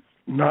it's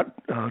not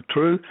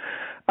true.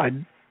 I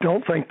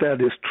don't think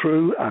that is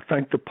true. I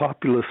think the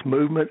populist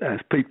movement, as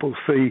people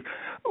see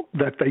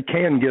that they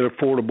can get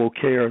affordable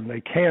care and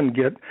they can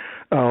get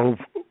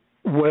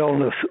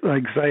wellness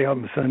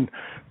exams and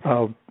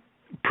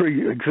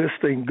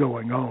pre-existing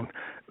going on,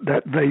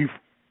 that they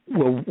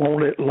will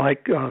want it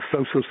like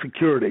Social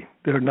Security.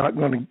 They're not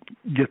going to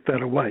get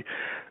that away.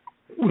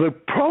 The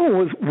problem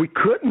was we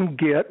couldn't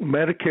get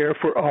Medicare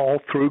for all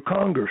through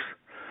Congress.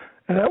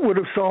 And that would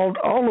have solved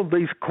all of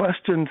these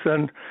questions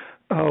and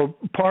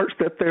parts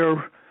that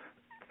they're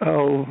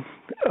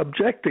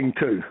objecting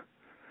to.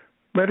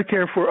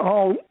 Medicare for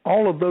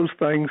all of those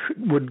things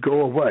would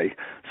go away.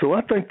 So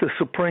I think the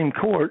Supreme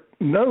Court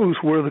knows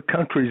where the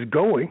country's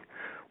going,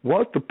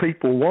 what the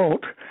people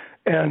want,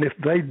 and if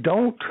they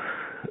don't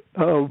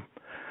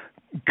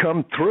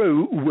come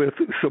through with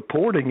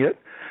supporting it,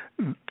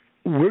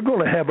 we're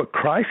going to have a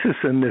crisis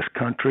in this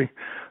country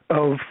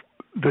of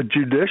the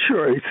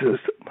judiciary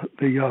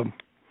system.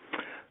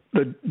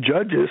 The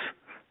judges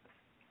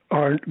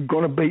are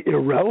going to be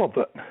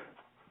irrelevant.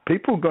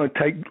 People are going to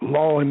take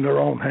law in their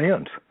own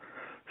hands.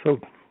 So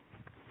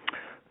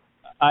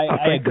I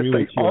think agree that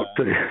with they you. ought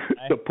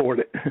to support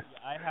it.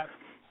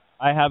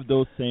 I have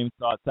those same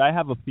thoughts. I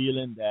have a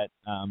feeling that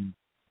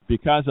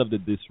because of the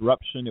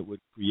disruption it would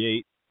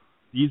create,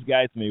 these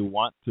guys may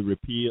want to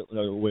repeal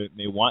or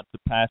may want to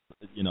pass,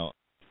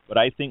 but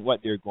I think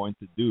what they're going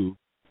to do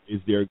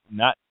is they're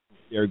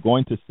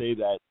going to say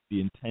that the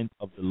intent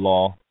of the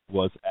law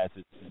was as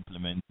it's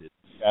implemented.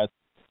 Because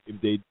if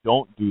they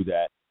don't do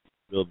that,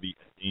 they'll be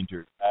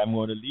endangered. I'm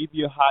going to leave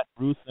you hot,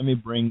 Bruce. Let me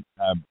bring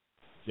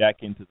Jack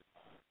into the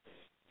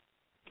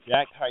conversation.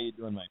 Jack, how you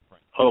doing, my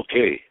friend?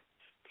 Okay,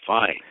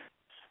 fine.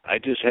 I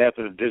just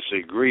happen to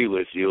disagree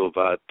with you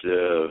about.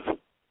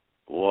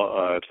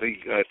 I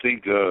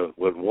think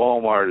what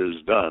Walmart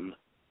has done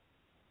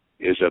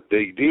is a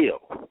big deal.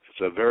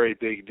 It's a very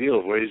big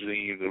deal.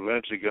 Raising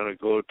eventually going to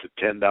go to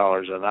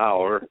 $10 an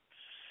hour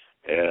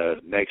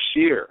next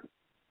year.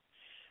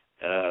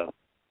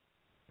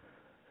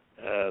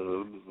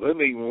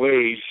 Living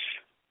wage.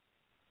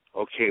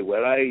 Okay,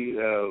 when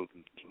I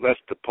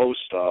left the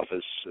post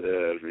office,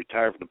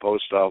 retired from the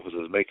post office, I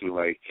was making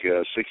like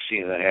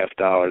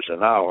 $16.50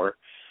 an hour,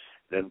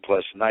 then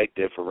plus night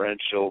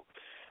differential,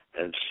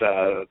 and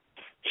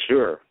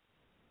sure,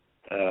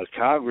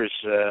 Congress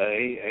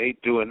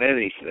ain't doing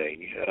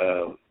anything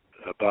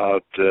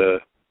about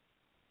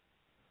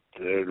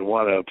they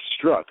want to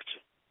obstruct.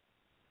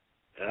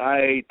 And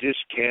I just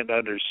can't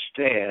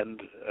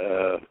understand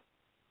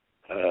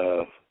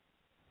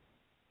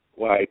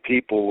why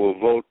people will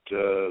vote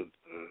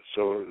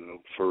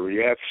for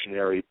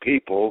reactionary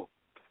people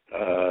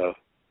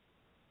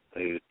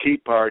the Tea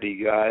Party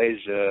guys,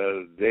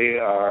 they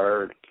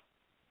are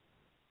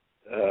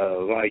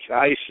like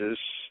ISIS,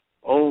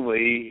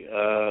 only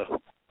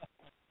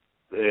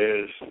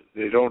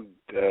they don't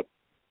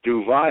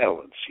do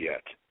violence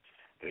yet.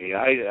 I mean,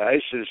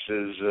 ISIS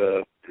is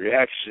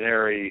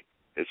reactionary.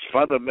 It's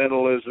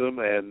fundamentalism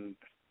and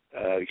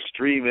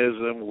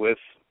extremism with,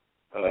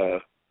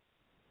 and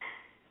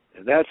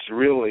that's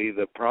really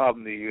the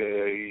problem.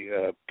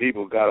 The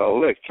people got to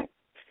lick.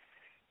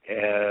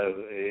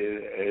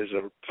 Is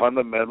a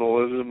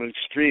fundamentalism and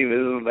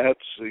extremism. That's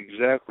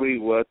exactly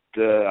what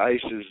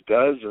ISIS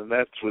does, and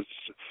that's what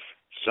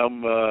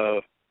some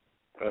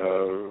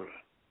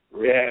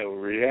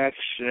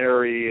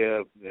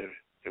reactionary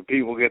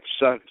people get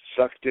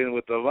sucked in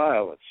with the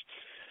violence.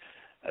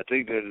 I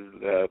think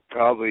that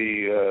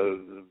probably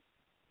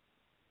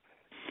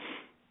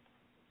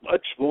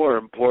much more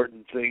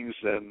important things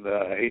than,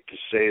 I hate to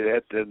say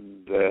that,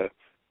 than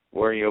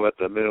worrying about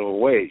the minimum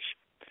wage.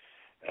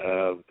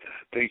 I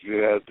think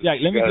you got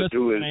to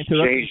do is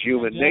change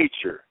human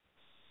nature.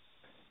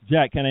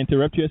 Jack, can I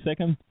interrupt you a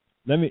second?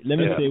 Let me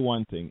say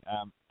one thing.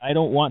 I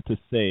don't want to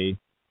say,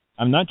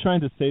 I'm not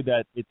trying to say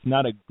that it's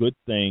not a good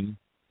thing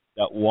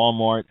that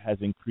Walmart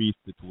has increased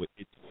its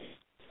wage.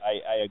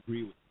 I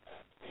agree with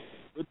that.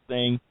 It's a good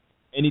thing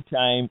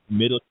anytime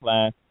middle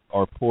class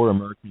or poor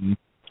Americans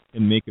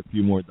can make a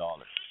few more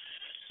dollars.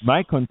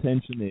 My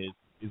contention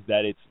is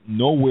that it's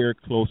nowhere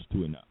close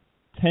to enough.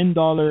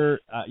 $10,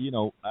 I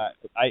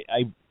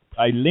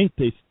linked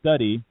a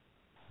study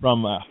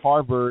from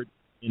Harvard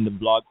in the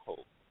blog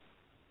post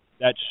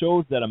that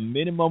shows that a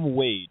living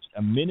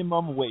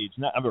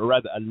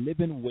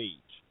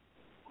wage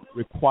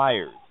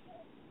requires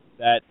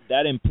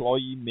that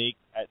employee make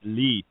at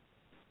least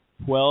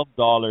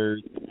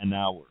 $12 an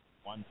hour,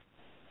 one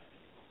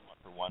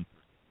for one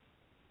person.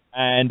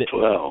 And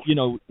 12.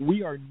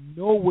 We are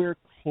nowhere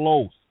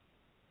close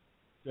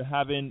to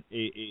having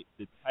the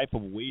type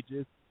of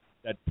wages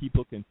that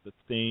people can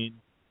sustain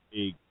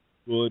a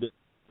good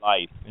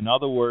life. In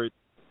other words,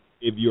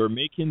 if you're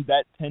making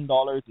that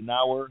 $10 an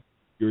hour,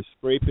 you're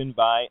scraping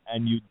by,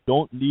 and you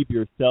don't leave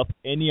yourself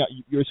any.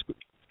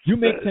 You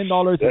make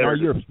 $10 an hour,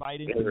 you're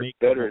fighting to make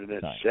better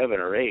than 7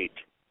 or 8.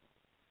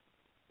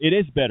 It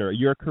is better.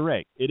 You're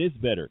correct. It is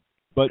better,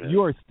 but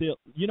you are still.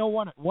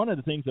 One of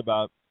the things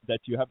about that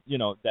you have,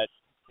 that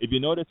if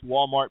you notice,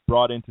 Walmart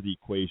brought into the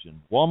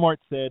equation. Walmart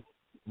said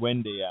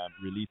when they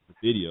released the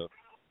video,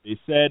 they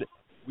said,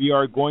 we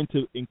are going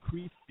to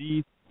increase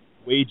these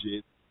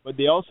wages, but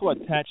they also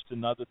attached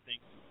another thing.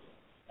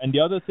 And the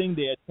other thing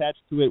they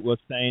attached to it was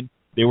saying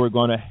they were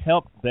going to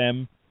help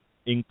them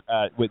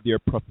with their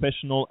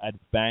professional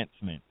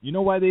advancement. You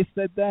know why they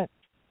said that?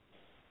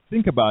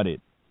 Think about it.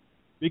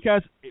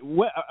 Because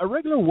a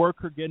regular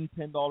worker getting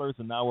 $10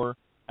 an hour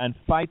and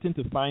fighting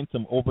to find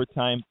some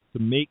overtime to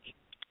make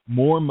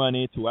more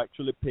money to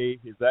actually pay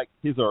his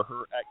or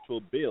her actual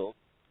bills,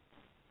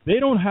 they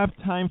don't have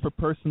time for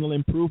personal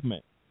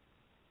improvement.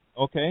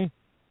 Okay?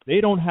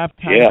 They don't have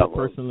time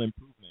for personal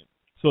improvement.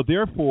 So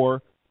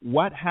therefore,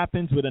 what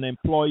happens with an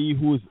employee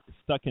who is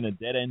stuck in a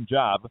dead-end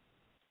job,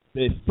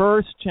 the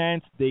first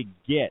chance they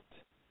get,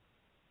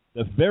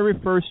 the very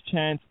first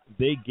chance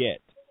they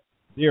get,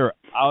 they're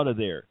out of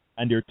there,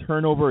 and their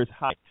turnover is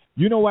high.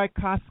 You know why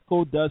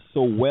Costco does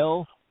so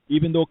well?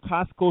 Even though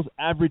Costco's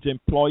average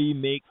employee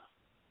makes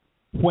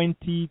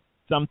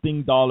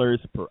 $20-something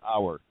per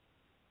hour.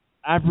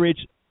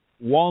 Average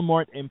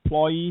Walmart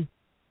employee,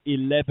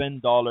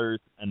 $11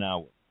 an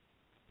hour.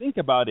 Think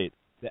about it.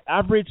 The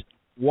average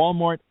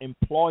Walmart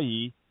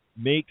employee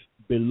makes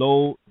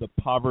below the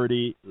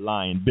poverty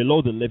line,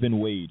 below the living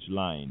wage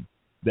line.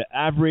 The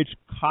average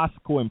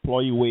Costco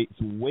employee makes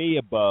way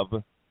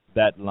above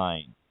that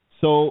line.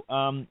 So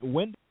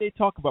when they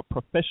talk about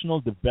professional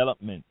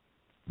development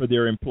for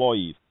their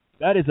employees,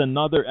 that is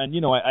another, and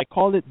I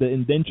call it the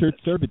indentured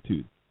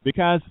servitude,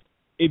 because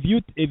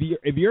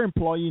if your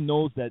employee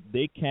knows that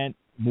they can't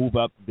move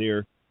up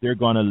there, they're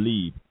going to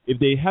leave. If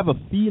they have a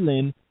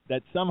feeling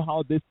that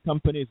somehow this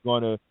company is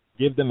going to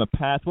give them a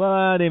pass,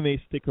 well, they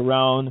may stick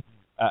around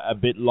a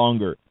bit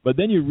longer. But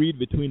then you read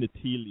between the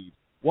tea leaves.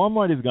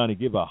 Walmart is going to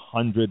give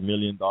 $100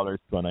 million to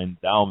an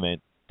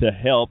endowment to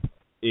help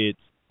its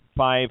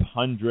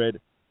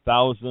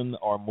 500,000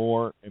 or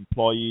more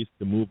employees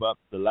to move up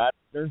the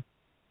ladder.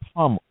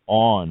 Come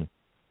on.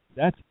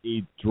 That's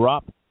a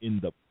drop in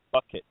the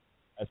bucket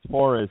as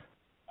far as,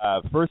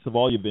 first of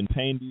all, you've been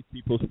paying these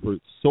people for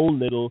so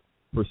little,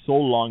 for so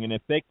long. In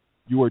effect,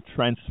 you are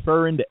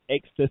transferring the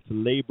excess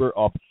labor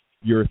of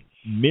your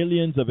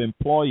millions of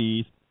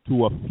employees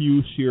to a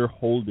few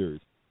shareholders.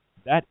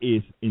 That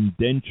is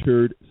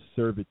indentured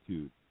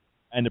servitude.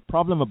 And the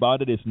problem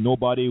about it is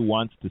nobody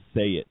wants to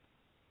say it.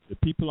 The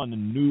people on the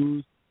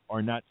news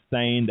are not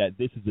saying that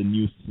this is a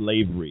new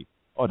slavery.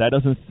 Oh, that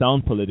doesn't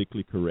sound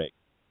politically correct.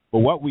 But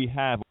what we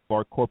have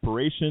are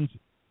corporations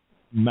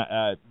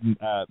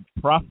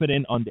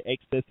profiting on the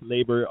excess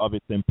labor of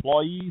its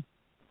employees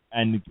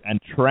and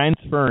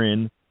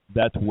transferring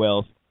that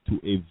wealth to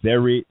a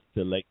very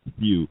select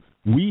few.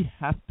 We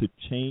have to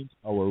change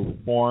our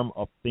form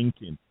of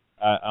thinking.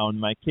 On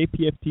my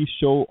KPFT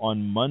show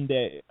on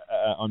Monday,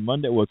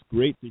 it was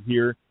great to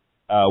hear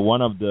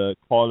one of the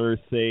callers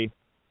say,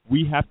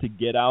 we have to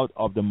get out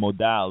of the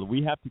modal.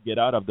 We have to get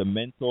out of the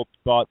mental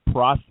thought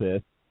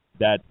process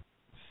that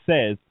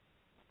says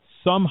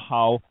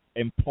somehow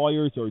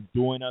employers are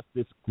doing us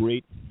this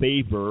great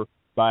favor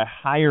by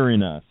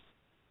hiring us.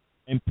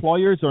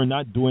 Employers are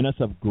not doing us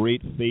a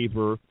great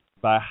favor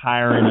by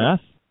hiring us.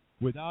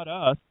 Without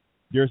us,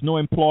 there's no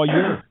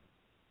employer.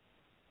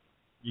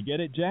 You get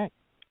it, Jack?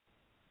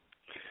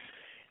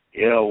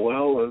 Yeah,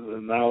 well,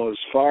 now as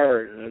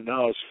far as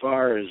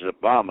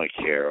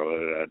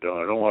Obamacare, I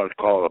don't want to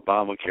call it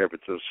Obamacare, but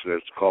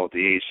it's called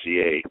the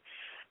ACA.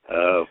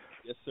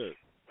 Yes, sir.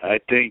 I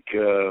think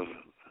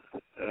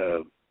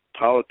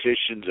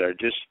politicians are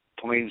just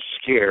plain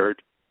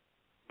scared,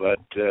 but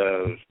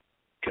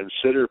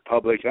consider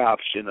public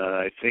option, and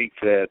I think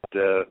that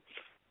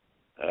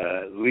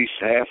at least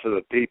half of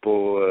the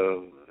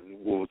people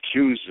will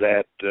choose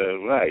that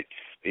right,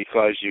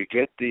 because you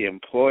get the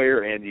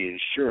employer and the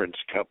insurance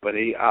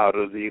company out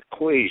of the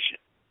equation.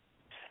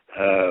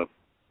 And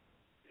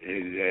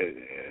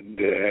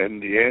in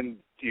the end,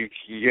 you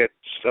get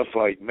stuff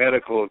like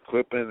medical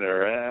equipment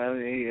or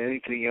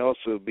anything else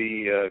will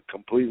be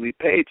completely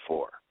paid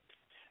for.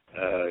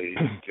 You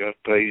have to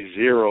pay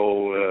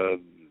zero,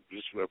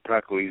 just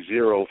practically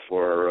zero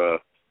for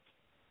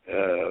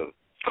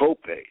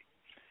copay.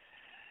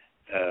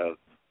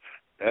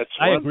 That's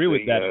I one agree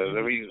with thing.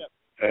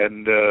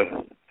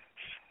 that.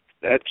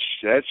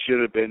 That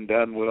should have been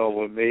done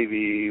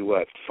maybe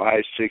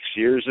 5-6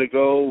 years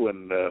ago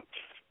when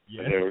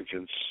Yes. they were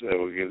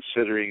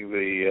considering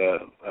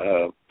the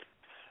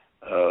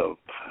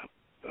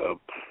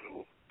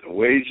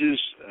wages.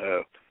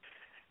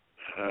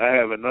 I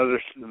have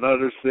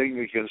another thing.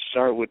 We can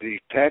start with the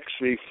tax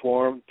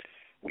reform.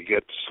 We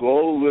get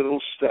slow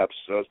little steps.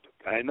 So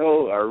I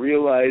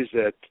realize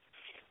that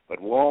what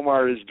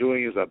Walmart is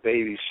doing is a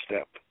baby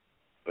step,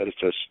 but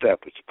it's a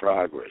step. It's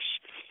progress.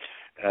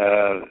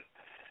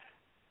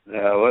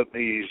 Now let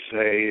me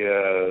say,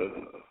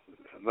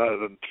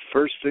 the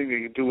first thing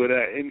you can do with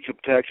that income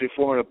tax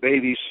reform, a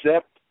baby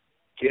step,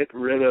 get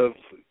rid of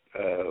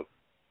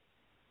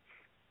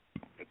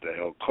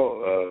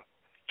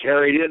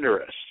carried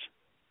interest,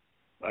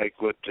 like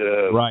what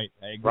Right,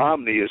 I agree.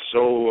 Romney is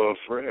so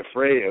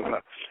afraid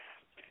of.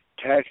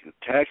 Tax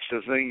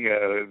the thing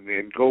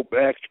and go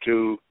back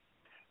to,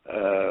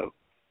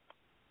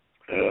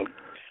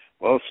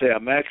 say a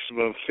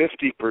maximum of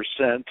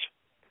 50%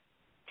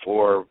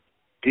 for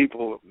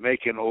people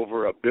making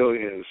over $1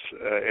 billion.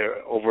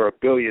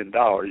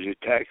 You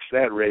tax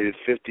that rate at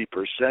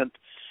 50%,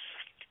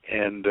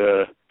 and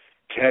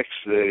tax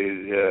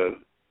the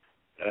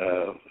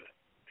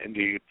and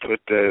you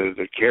put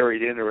the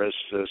carried interest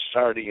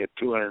starting at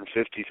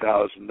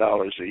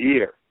 $250,000 a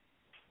year.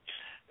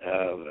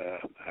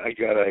 I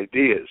got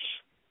ideas,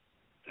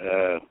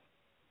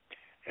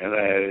 and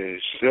I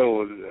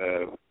still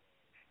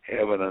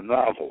having a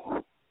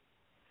novel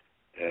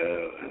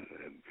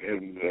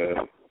and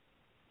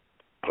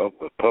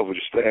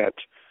published that.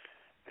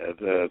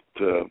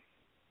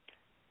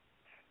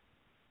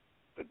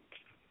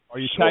 Are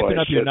you typing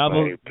up your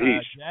novel,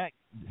 Jack?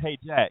 Hey,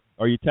 Jack,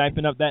 are you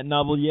typing up that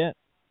novel yet?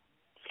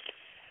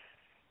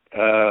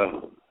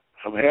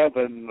 I'm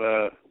having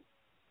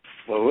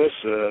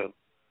Melissa.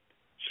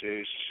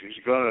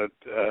 She's gonna.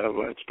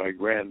 It's my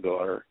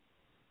granddaughter.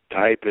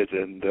 Type it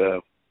and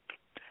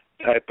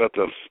type up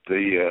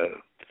the.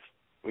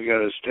 We got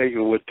to take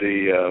it with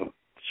the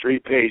 3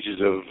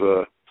 pages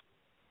of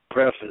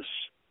preface,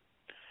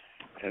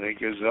 and it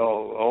gives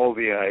all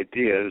the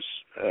ideas.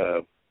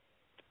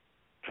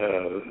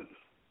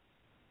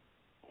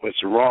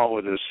 What's wrong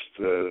with this?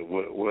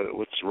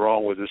 What's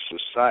wrong with this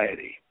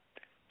society?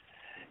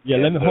 Yeah,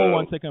 let me hold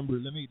 1 second,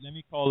 Bruce. Let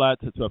me call out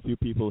to a few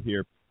people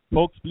here.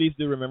 Folks, please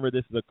do remember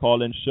this is a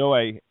call-in show.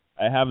 I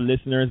have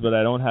listeners, but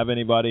I don't have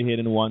anybody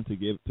hitting 1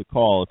 to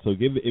call. So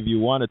if you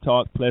want to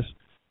talk, press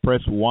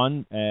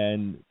 1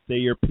 and say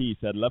your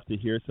piece. I'd love to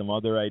hear some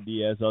other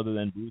ideas other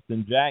than Bruce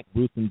and Jack.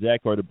 Bruce and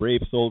Jack are the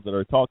brave souls that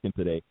are talking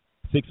today.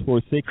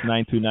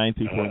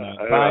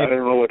 646-929-2495. I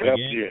don't know what happened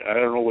to you. I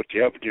don't know what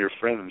happened to your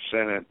friend in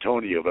San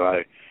Antonio,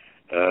 but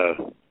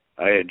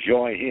I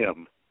enjoy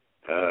him.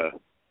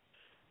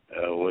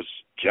 Was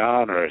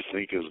John, or I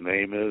think his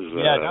name is.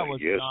 Yeah, that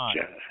was John.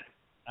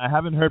 I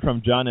haven't heard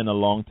from John in a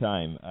long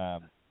time.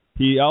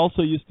 He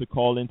also used to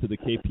call into the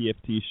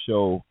KPFT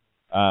show.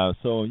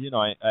 So,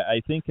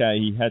 I think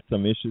he had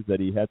some issues that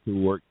he had to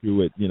work through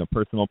with,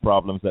 personal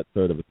problems, that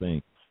sort of a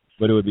thing.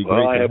 But it would be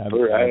great to have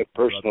I have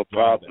personal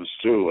problems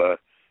too.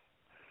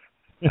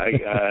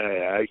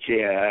 I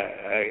can't.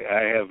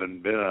 I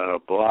haven't been on a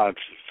blog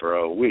for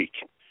a week.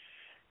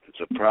 It's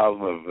a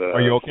problem of.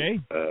 Are you okay?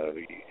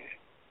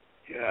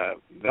 Yeah.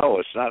 No,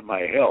 it's not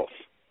my health.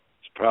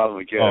 It's a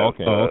problem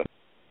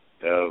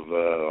of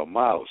a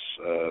mouse.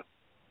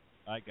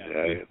 I got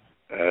you.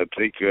 I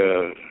think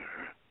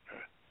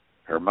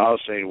her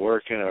mouse ain't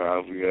working,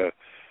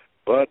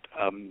 but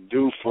I'm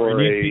due for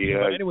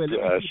anyway,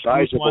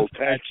 sizable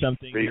tax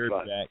something refund. here,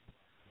 Jack.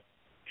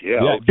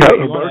 Yeah. Jack,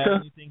 you want to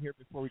add anything here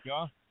before we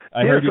go?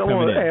 I heard you I coming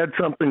want in. to add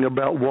something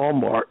about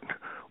Walmart.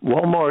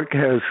 Walmart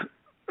has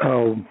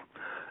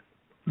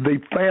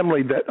the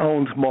family that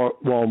owns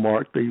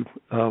Walmart, the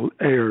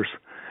heirs.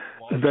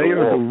 They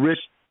are the rich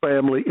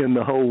family in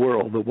the whole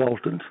world, the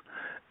Waltons,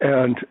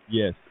 and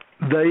yes,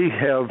 they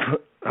have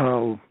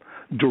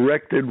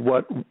directed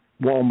what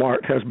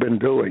Walmart has been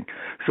doing.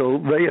 So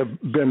they have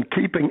been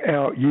keeping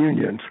out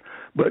unions,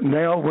 but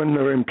now when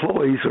their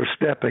employees are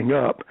stepping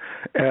up,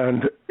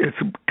 and it's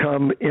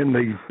come in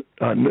the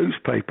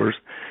newspapers,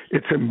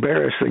 it's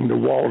embarrassing the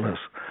Waltons.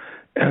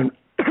 And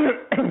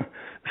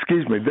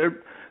excuse me,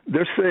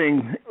 they're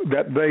saying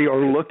that they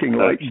are looking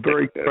like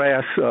very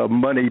crass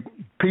money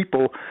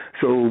people,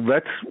 so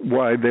that's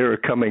why they're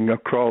coming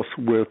across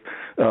with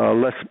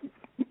let's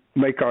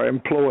make our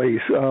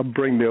employees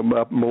bring them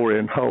up more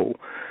in whole.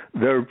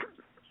 They're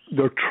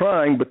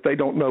trying, but they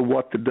don't know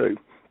what to do.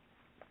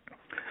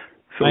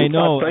 So I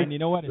know, think and you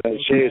know what?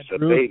 It's a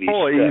baby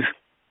employees step.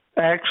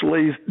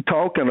 actually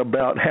talking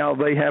about how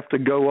they have to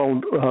go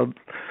on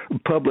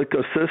public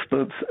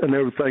assistance and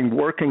everything,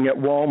 working at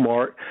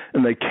Walmart,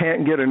 and they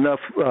can't get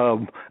enough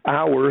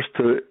hours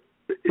to.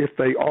 If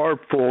they are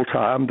full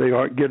time, they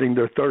aren't getting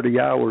their 30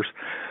 hours.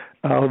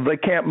 They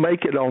can't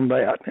make it on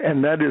that,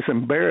 and that is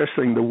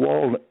embarrassing the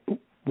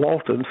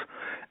Waltons.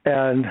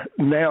 And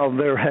now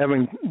they're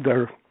having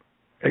their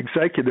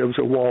executives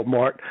at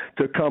Walmart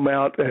to come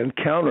out and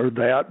counter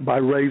that by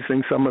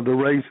raising some of the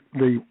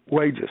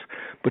wages.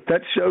 But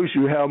that shows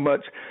you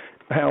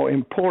how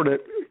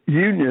important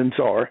unions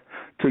are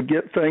to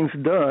get things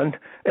done.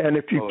 And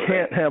if you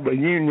can't have a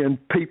union,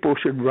 people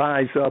should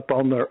rise up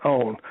on their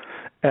own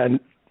and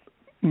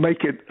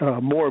make it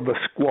more of a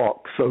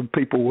squawk so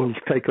people will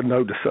take a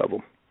notice of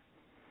them.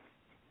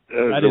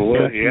 You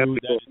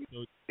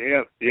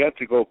have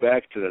to go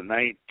back to the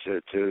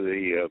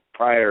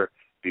prior,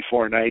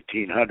 before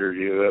 1900.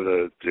 You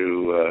have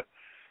to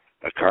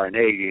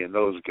Carnegie and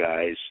those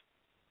guys.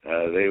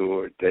 They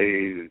were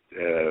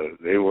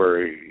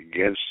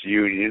against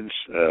unions.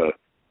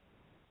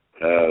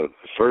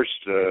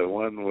 First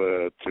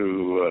one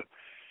to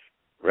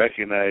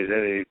recognize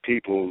any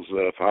people's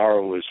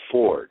power was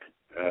Ford,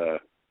 and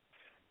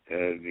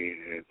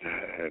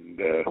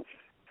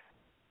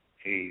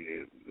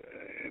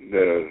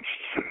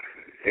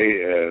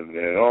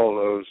all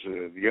those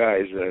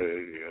guys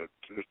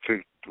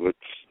think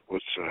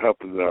what's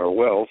helping our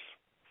wealth,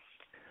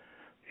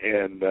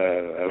 and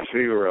I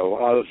figure a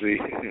lot of the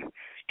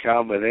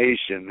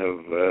combination of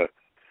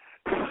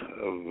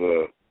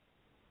a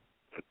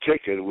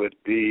ticket would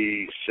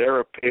be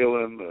Sarah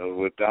Palin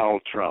with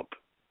Donald Trump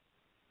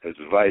as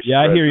vice president.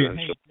 Yeah, I hear you.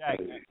 Hey, Jack,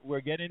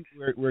 we're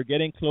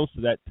getting close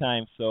to that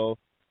time, so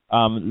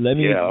let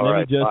me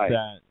just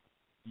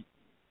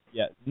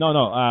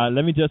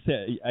let me just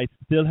say I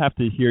still have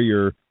to hear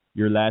your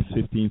last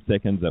 15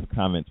 seconds of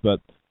comments, but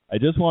I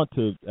just want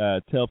to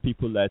tell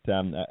people that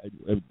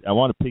I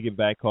want to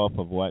piggyback off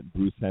of what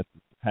Bruce had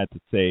to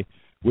say,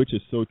 which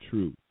is so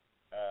true.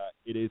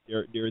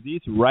 There are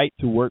these right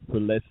to work for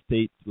less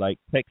states like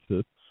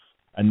Texas,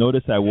 and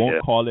notice I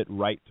won't call it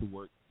right to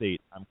work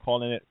state. I'm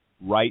calling it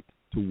right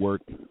to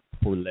work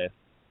for less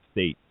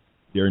states.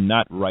 They're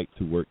not right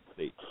to work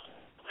states.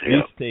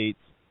 These states,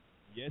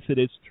 yes, it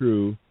is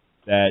true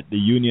that the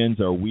unions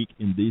are weak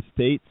in these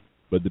states,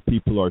 but the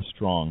people are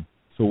strong.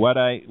 So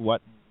my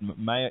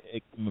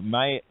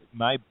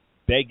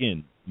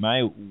begging,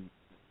 my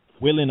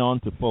willing on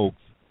to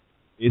folks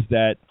is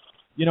that,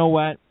 you know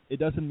what, it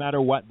doesn't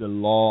matter what the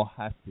law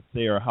has to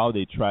say or how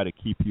they try to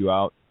keep you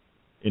out.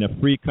 In a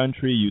free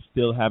country, you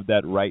still have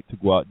that right to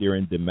go out there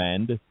and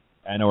demand.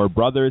 And our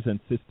brothers and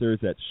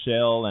sisters at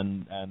Shell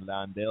and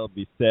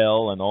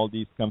LyondellBasell and all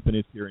these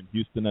companies here in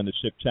Houston on the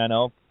Ship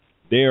Channel,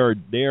 they are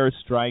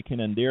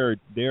striking and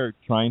they're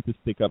trying to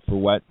stick up for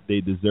what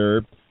they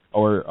deserve.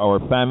 Our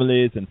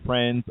families and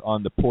friends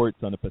on the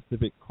ports on the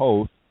Pacific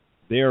Coast,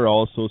 they are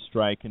also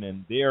striking,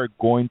 and they are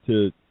going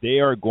to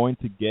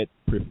get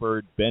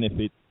preferred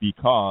benefits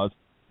because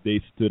they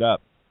stood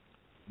up.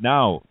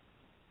 Now,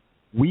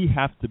 we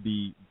have to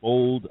be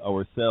bold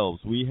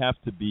ourselves. We have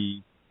to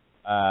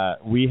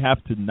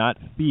not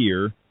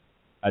fear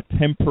a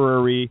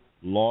temporary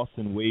loss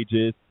in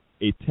wages,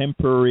 a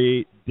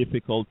temporary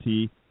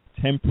difficulty,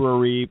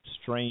 temporary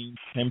strain,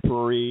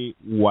 temporary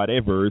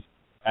whatevers,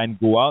 and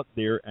go out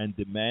there and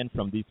demand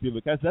from these people,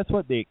 because that's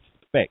what they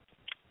expect.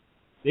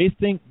 They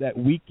think that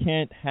we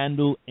can't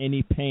handle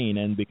any pain,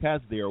 and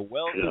because they are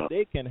wealthy,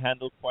 they can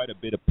handle quite a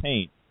bit of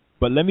pain.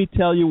 But let me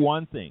tell you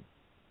one thing.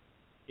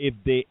 If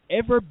they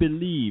ever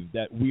believe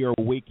that we are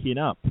waking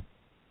up,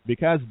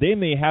 because they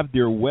may have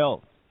their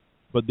wealth,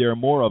 but there are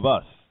more of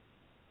us.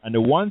 And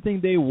the one thing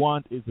they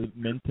want is the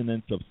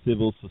maintenance of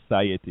civil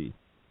society.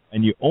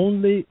 And you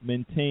only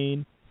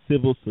maintain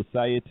civil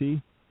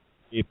society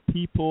if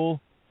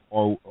people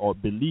or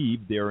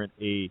believe they're in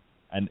a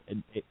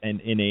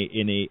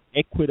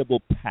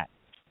equitable path.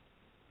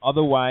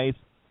 Otherwise,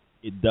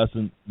 it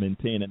doesn't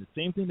maintain. And the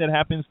same thing that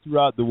happens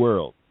throughout the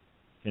world.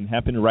 can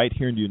happen right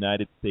here in the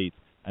United States.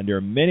 And there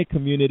are many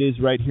communities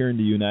right here in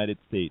the United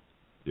States.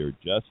 They're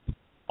just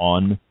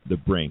on the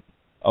brink.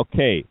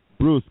 Okay,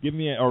 Bruce, let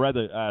me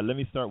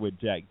start with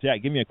Jack.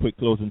 Jack, give me a quick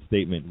closing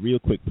statement. Real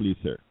quick, please,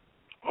 sir.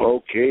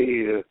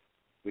 Okay,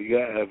 we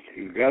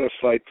got to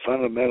fight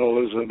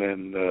fundamentalism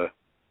and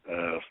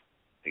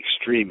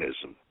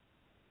extremism.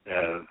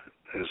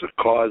 As a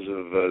cause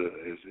of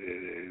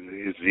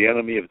is the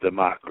enemy of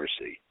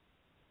democracy.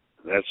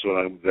 That's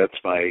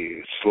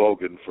my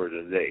slogan for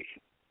today.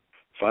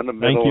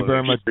 Fundamental. Thank you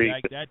very much,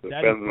 Jack.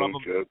 That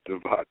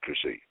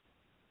democracy.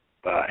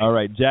 Bye. All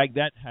right, Jack,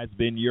 that has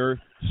been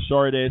your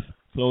shortest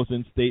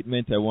closing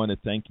statement. I want to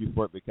thank you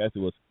for it because it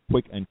was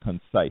quick and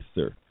concise,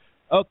 sir.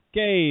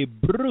 Okay,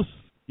 Bruce,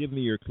 give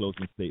me your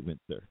closing statement,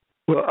 sir.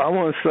 Well, I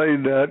want to say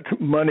that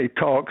money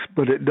talks,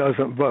 but it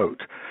doesn't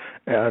vote.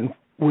 And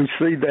we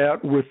see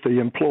that with the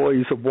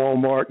employees of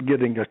Walmart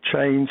getting a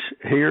change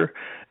here,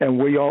 and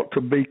we ought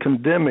to be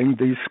condemning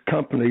these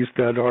companies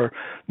that are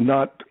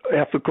not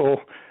ethical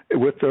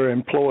with their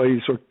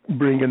employees or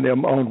bringing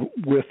them on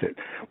with it.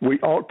 We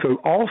ought to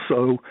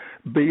also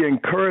be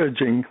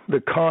encouraging the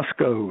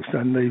Costco's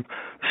and the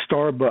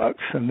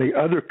Starbucks and the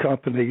other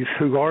companies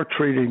who are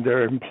treating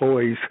their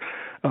employees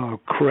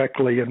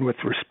correctly and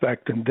with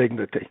respect and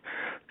dignity.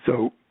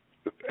 So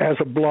as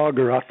a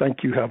blogger, I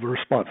think you have a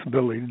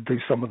responsibility to do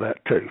some of that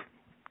too.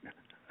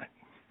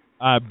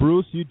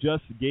 Bruce, you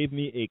just gave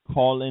me a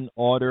call-in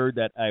order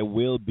that I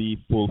will be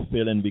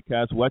fulfilling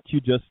because what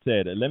you just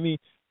said,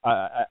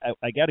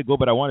 I got to go,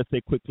 but I want to say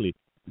quickly,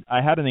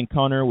 I had an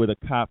encounter with a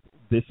cop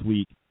this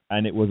week,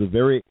 and it was a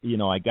very,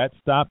 I got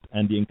stopped,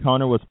 and the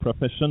encounter was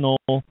professional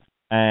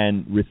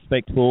and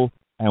respectful,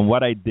 and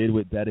what I did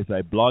with that is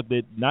I blogged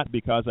it, not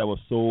because I was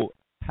so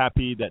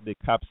happy that the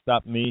cop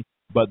stopped me,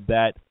 but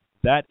that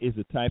is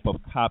the type of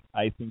cop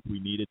I think we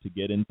needed to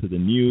get into the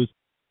news.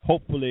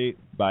 Hopefully,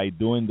 by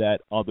doing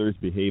that, others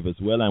behave as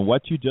well. And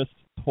what you just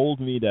told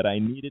me that I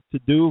needed to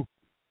do,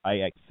 I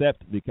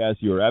accept because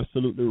you're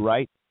absolutely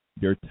right.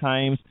 There are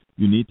times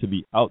you need to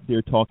be out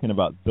there talking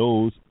about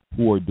those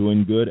who are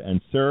doing good.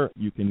 And, sir,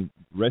 you can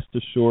rest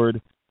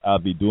assured I'll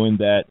be doing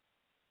that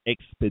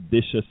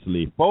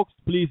expeditiously. Folks,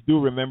 please do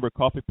remember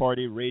Coffee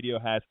Party Radio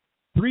has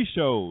 3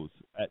 shows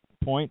at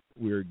point.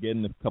 We're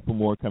getting a couple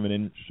more coming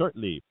in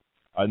shortly.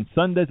 On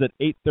Sundays at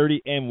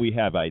 8:30 a.m. we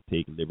have I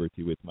Take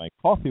Liberty with My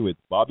Coffee with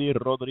Bobby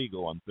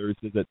Rodrigo. On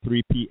Thursdays at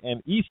 3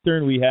 p.m.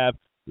 Eastern we have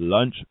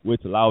Lunch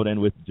with Loudon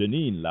with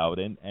Janine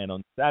Loudon. And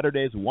on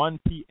Saturdays 1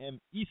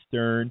 p.m.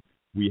 Eastern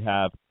we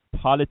have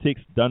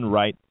Politics Done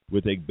Right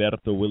with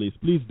Egberto Willis.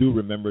 Please do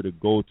remember to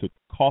go to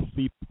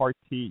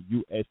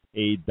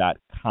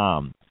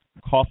coffeepartyusa.com.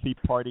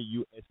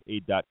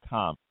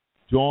 coffeepartyusa.com.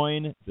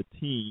 Join the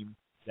team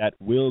that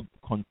will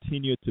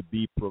continue to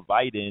be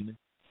providing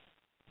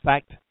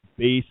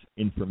fact-based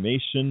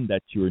information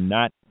that you're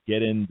not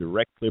getting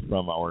directly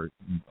from our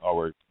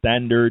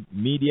standard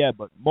media,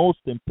 but most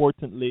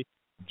importantly,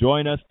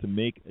 join us to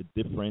make a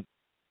difference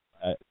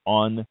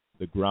on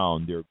the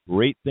ground. There are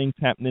great things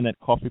happening at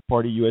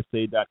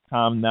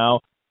coffeepartyusa.com now.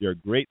 There are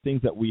great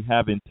things that we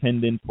have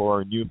intended for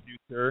our new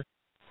future.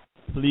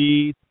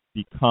 Please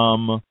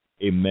become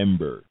a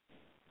member.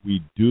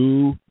 We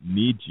do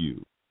need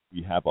you.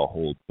 We have a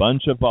whole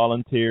bunch of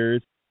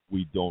volunteers.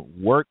 We don't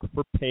work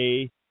for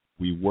pay.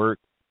 We work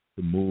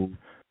to move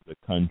the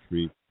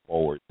country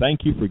forward.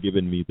 Thank you for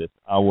giving me this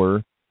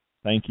hour.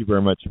 Thank you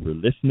very much for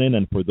listening.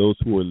 And for those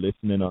who are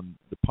listening on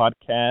the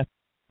podcast,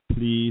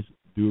 please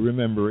do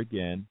remember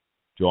again,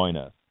 join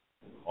us.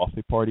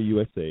 Coffee Party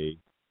USA.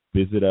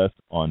 Visit us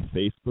on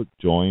Facebook.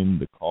 Join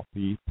the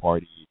Coffee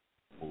Party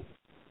movement.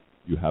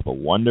 You have a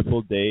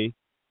wonderful day.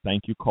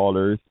 Thank you,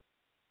 callers.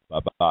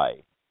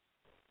 Bye-bye.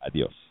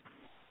 Adios.